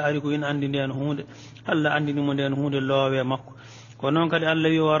ndewi Isa ari ko ina andi nden hunde Allah andinimo nden hunde loowe makko ko noon kadi Allah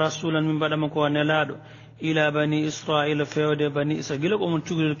wi wa rasulan min mbaɗama ko nelaɗo ila bani israila fewde bani isa gila ɓomon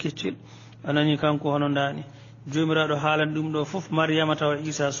cukalel keccel anani kanko hono ndani jomiraɗo haalani ɗum ɗo fof Maryama tawa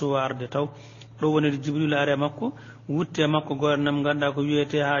Isa suwa arde taw ɗo wonide Jibril are makko wutte makko gornam ganduɗa ko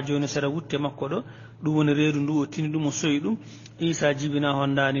wiyete ha joni sera wutte makko ɗo ɗum woni reedu ndu o tini ɗum o soyi ɗum Isa jibina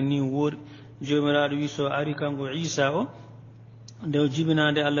hondani ni woori jomiraɗo wi so ari kanko Isa o nde o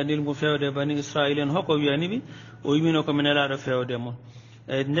jibinade Allah ndel mo fewde bani israila en hoko wiyaniɓe o yimino komi nelaɗo fewde mon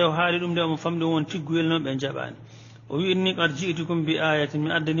eyyi nde o haali ɗum nde omo famɗi won tigguel noon ɓe jaɓani o wi inni qad ji'tukum bi ayatin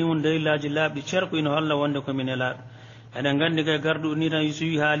mi addani won dalilaji laaɓɗi cerko ino holla wonde komi nelaɗo eɗen gandi kay garduɗo ni tan so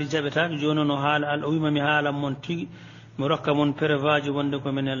wi haali jaɓetaki joni noon o haala Allah o wima mi haalan mon tigui mi rokka mon prévaji wonde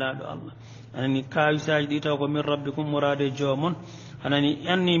komi nelaɗo Allah anani kawisaji ɗi taw ko min rabbikum murade joomon anani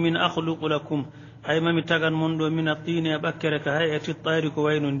anni min akhluqu lakum hay mami tagan mon ɗo min attini e ɓakkere ka hay e tittayri ko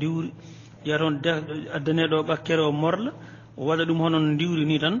wayno ndiwri yaton addaneɗo ɓakkere o morla o waɗa ɗum hono no ndiwri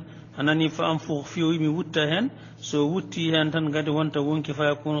ni tan anani fa am fof fi o wi mi wutta hen so wutti hen tan kadi wonta wonki fa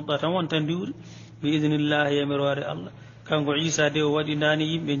yakunu ɗa tan wonta ndiwri bi idnillahi yamirore Allah kanko Isa de o waɗi ndani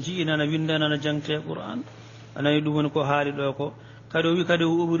yimɓe jiinana windanana jangte Qur'an anani ɗum woni ko haali ɗo ko kadi o wi kadi o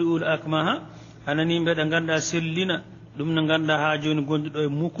uɓri ul akmaha anani mbeɗa ganduɗa sellina ɗum no ganduɗa ha joni gonɗuɗo e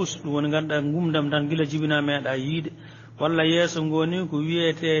mukus ɗum woni ganduɗa gumdam tan gila jibina meeɗa yiide walla yeeso ngoni ko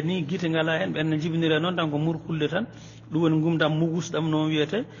wiyete ni guite ngala hen ɓenne jibinire noon tan ko murkulle tan ɗum woni gumdam mugusɗam noon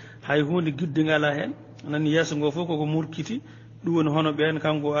wiyete hay hunde gidde ngala hen anani yeeso ngo fof koko murkiti ɗum woni hono ɓen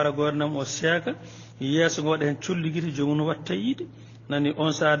kanko ara gornam o seeka yeeso ngo waɗa hen colli guite jomum watta yiide nani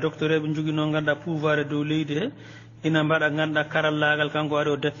on saha docteur eɓe jogui noon ganduɗa pouvoir e dow leydi he ina mbaɗa ganduɗa karallagal kanko ari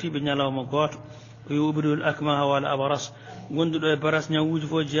o dattiɓe ñalawma goto o yuɓriul akmaha wal abaras gonduɗo e baras ñawuji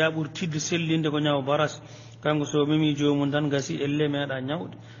fof jeeya ɓuuri tidde sellinde ko ñaw baras kanko so memi jomum tan gasi elle meeɗa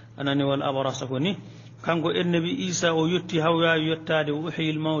ñawde anani wal abarasa ko ni kanko ennabi Isa o yetti hawyawi yettade o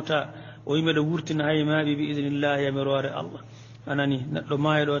uhyil mawta o yimeɗo wurtina haymaɓe bi idnillahi yamirore Allah anani neɗɗo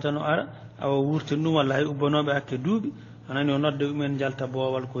maayiɗo tan o ara awa wurtin ɗum walla hay ubbanoɓe hakke duuɓi anani o nodda ɗumen jalta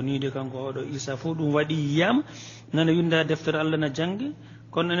boowal ko niide kanko oɗo Isa fof ɗum waɗi yiyama nana winda deftere Allah na jangge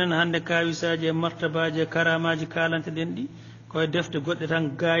kono enen hande kawisaji e martabaji e karamaji kalante ɗen ɗi koye defte goɗɗe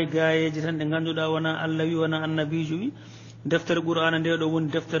tan gayeji tan ɗe ganduɗa wona Allah wi wona annabijo wi deftere Qur'ana nde ɗo woni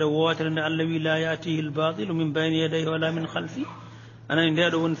deftere wootere nde Allah wi la yatihi lbatilu min bayni yadayhi wala min khalfi anani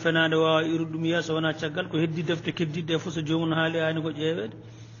nde ɗo woni fenade wawa irude ɗum yeeso wona caggal ko heddi defte keddiɗe fof so jomum haali hani ko ƴeewede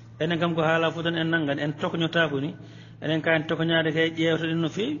enen kam ko haala fof tan en nangan en tokñotako ni enen ka en tokoñade kay ƴeewtoɗen no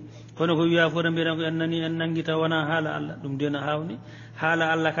feewi kono ko wiya fof mbiɗen ko en nani en nanggui taw wona haala Allah ɗum de no hawni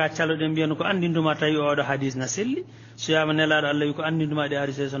haala Allah ka caloɗen mbiyen ko andinduma tawi oɗo hadis na selli so yama nelaɗo Allah wi ko andinduma ɗe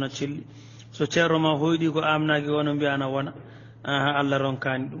hadis sono celli so ceerno ma hoyɗi ko amnaki wono mbiyana wona aha Allah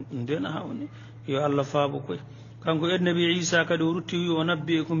ronkani ɗum de no hawni yo Allah faabo koy kanko ennabi Isa kadi o rutti wi o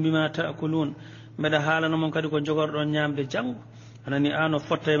nabbiikum bima ta'kulun mbeɗa haalano mon kadi ko jogorɗon ñamde janggo anani an o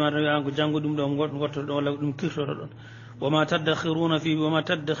fotta e ma tan wi an ko janggo ɗum ɗo gottoto ɗon walla ɗum kirtoto ɗon wama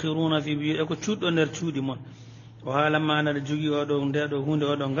taddakhiruna fi bi e ko cuuɗɗo nder cuuɗi mon o haalanma an aɗa jogui oɗo ndeɗo hunde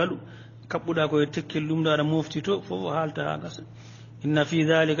oɗo ngaalu kaɓɓuɗa koye tekkel ɗum ɗo aɗa mofti to fof o haalta ha gasa inna fi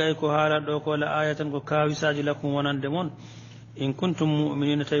dhalika ay ko haalat ɗo ko la ayatan ko kawisaji lakum wonande mon in kuntum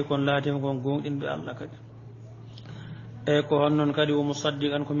mu'minina tawi kon laatima kon gonɗinɓe Allah kadi e ko honnoon kadi o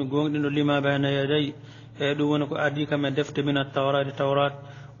musaddiqan komi gonɗinɗo lima bayna yaday e ɗum woni ko adi kam e defte min attawrati tawrat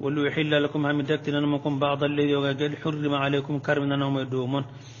wal uhilla lakum hami daktinanmakum ba'da alladi o gueɗe hurrima aleykum karminanomo e dow mon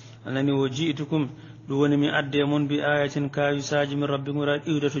anani o ji'tukum ɗum woni mi adde mon bi ayatin kawisaji min rabbikum raɗ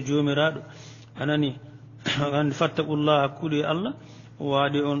iwde to jomiraɗo anani andi fattaqullaha hakkuɗo e Allah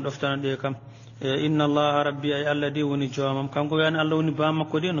waɗi on ɗoftana ɗe kam inna allaha rabbi ay Allah de woni joomam kanko wiyani Allah woni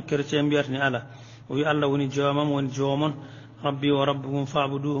bamakko de no chrétien mbiyata ni ala o wi Allah woni joomam woni joomon rabbi wa rabbukum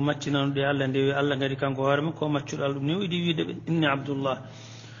fa'buduhu maccinano ɗe Allah nde wi Allah gadi kanko hoore makko maccuɗo Allah ɗum ni o yiɗi wiide ɓe inni abdullah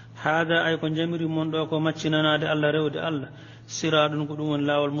هذا أي كون جميري من دوكو ماتشنا دي الله رود الله سيرادون ko dum won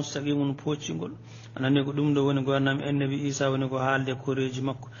lawol mustaqimun poccingol anani ko dum do woni go annam annabi Isa woni ko haalde koreji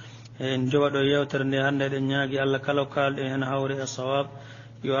makko en jowado yewtere nde hande den nyaagi Allah kala kalde hen hawre e sawab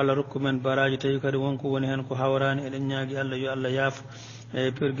yo Allah rokku men baraji tawi kadi wonko woni hen ko hawrani eden nyaagi Allah yo Allah yaafu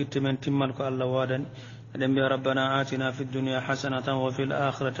e pergitte men timmal ko Allah wadani eden bi rabbana atina fid dunya hasanatan wa fil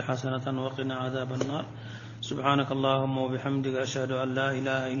akhirati hasanatan wa qina adhaban nar سبحانك اللهم وبحمدك أشهد أن لا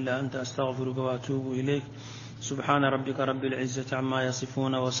إله إلا أنت أستغفرك وأتوب إليك سبحان ربك رب العزة عما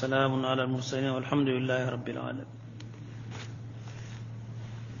يصفون وسلام على المرسلين والحمد لله رب العالمين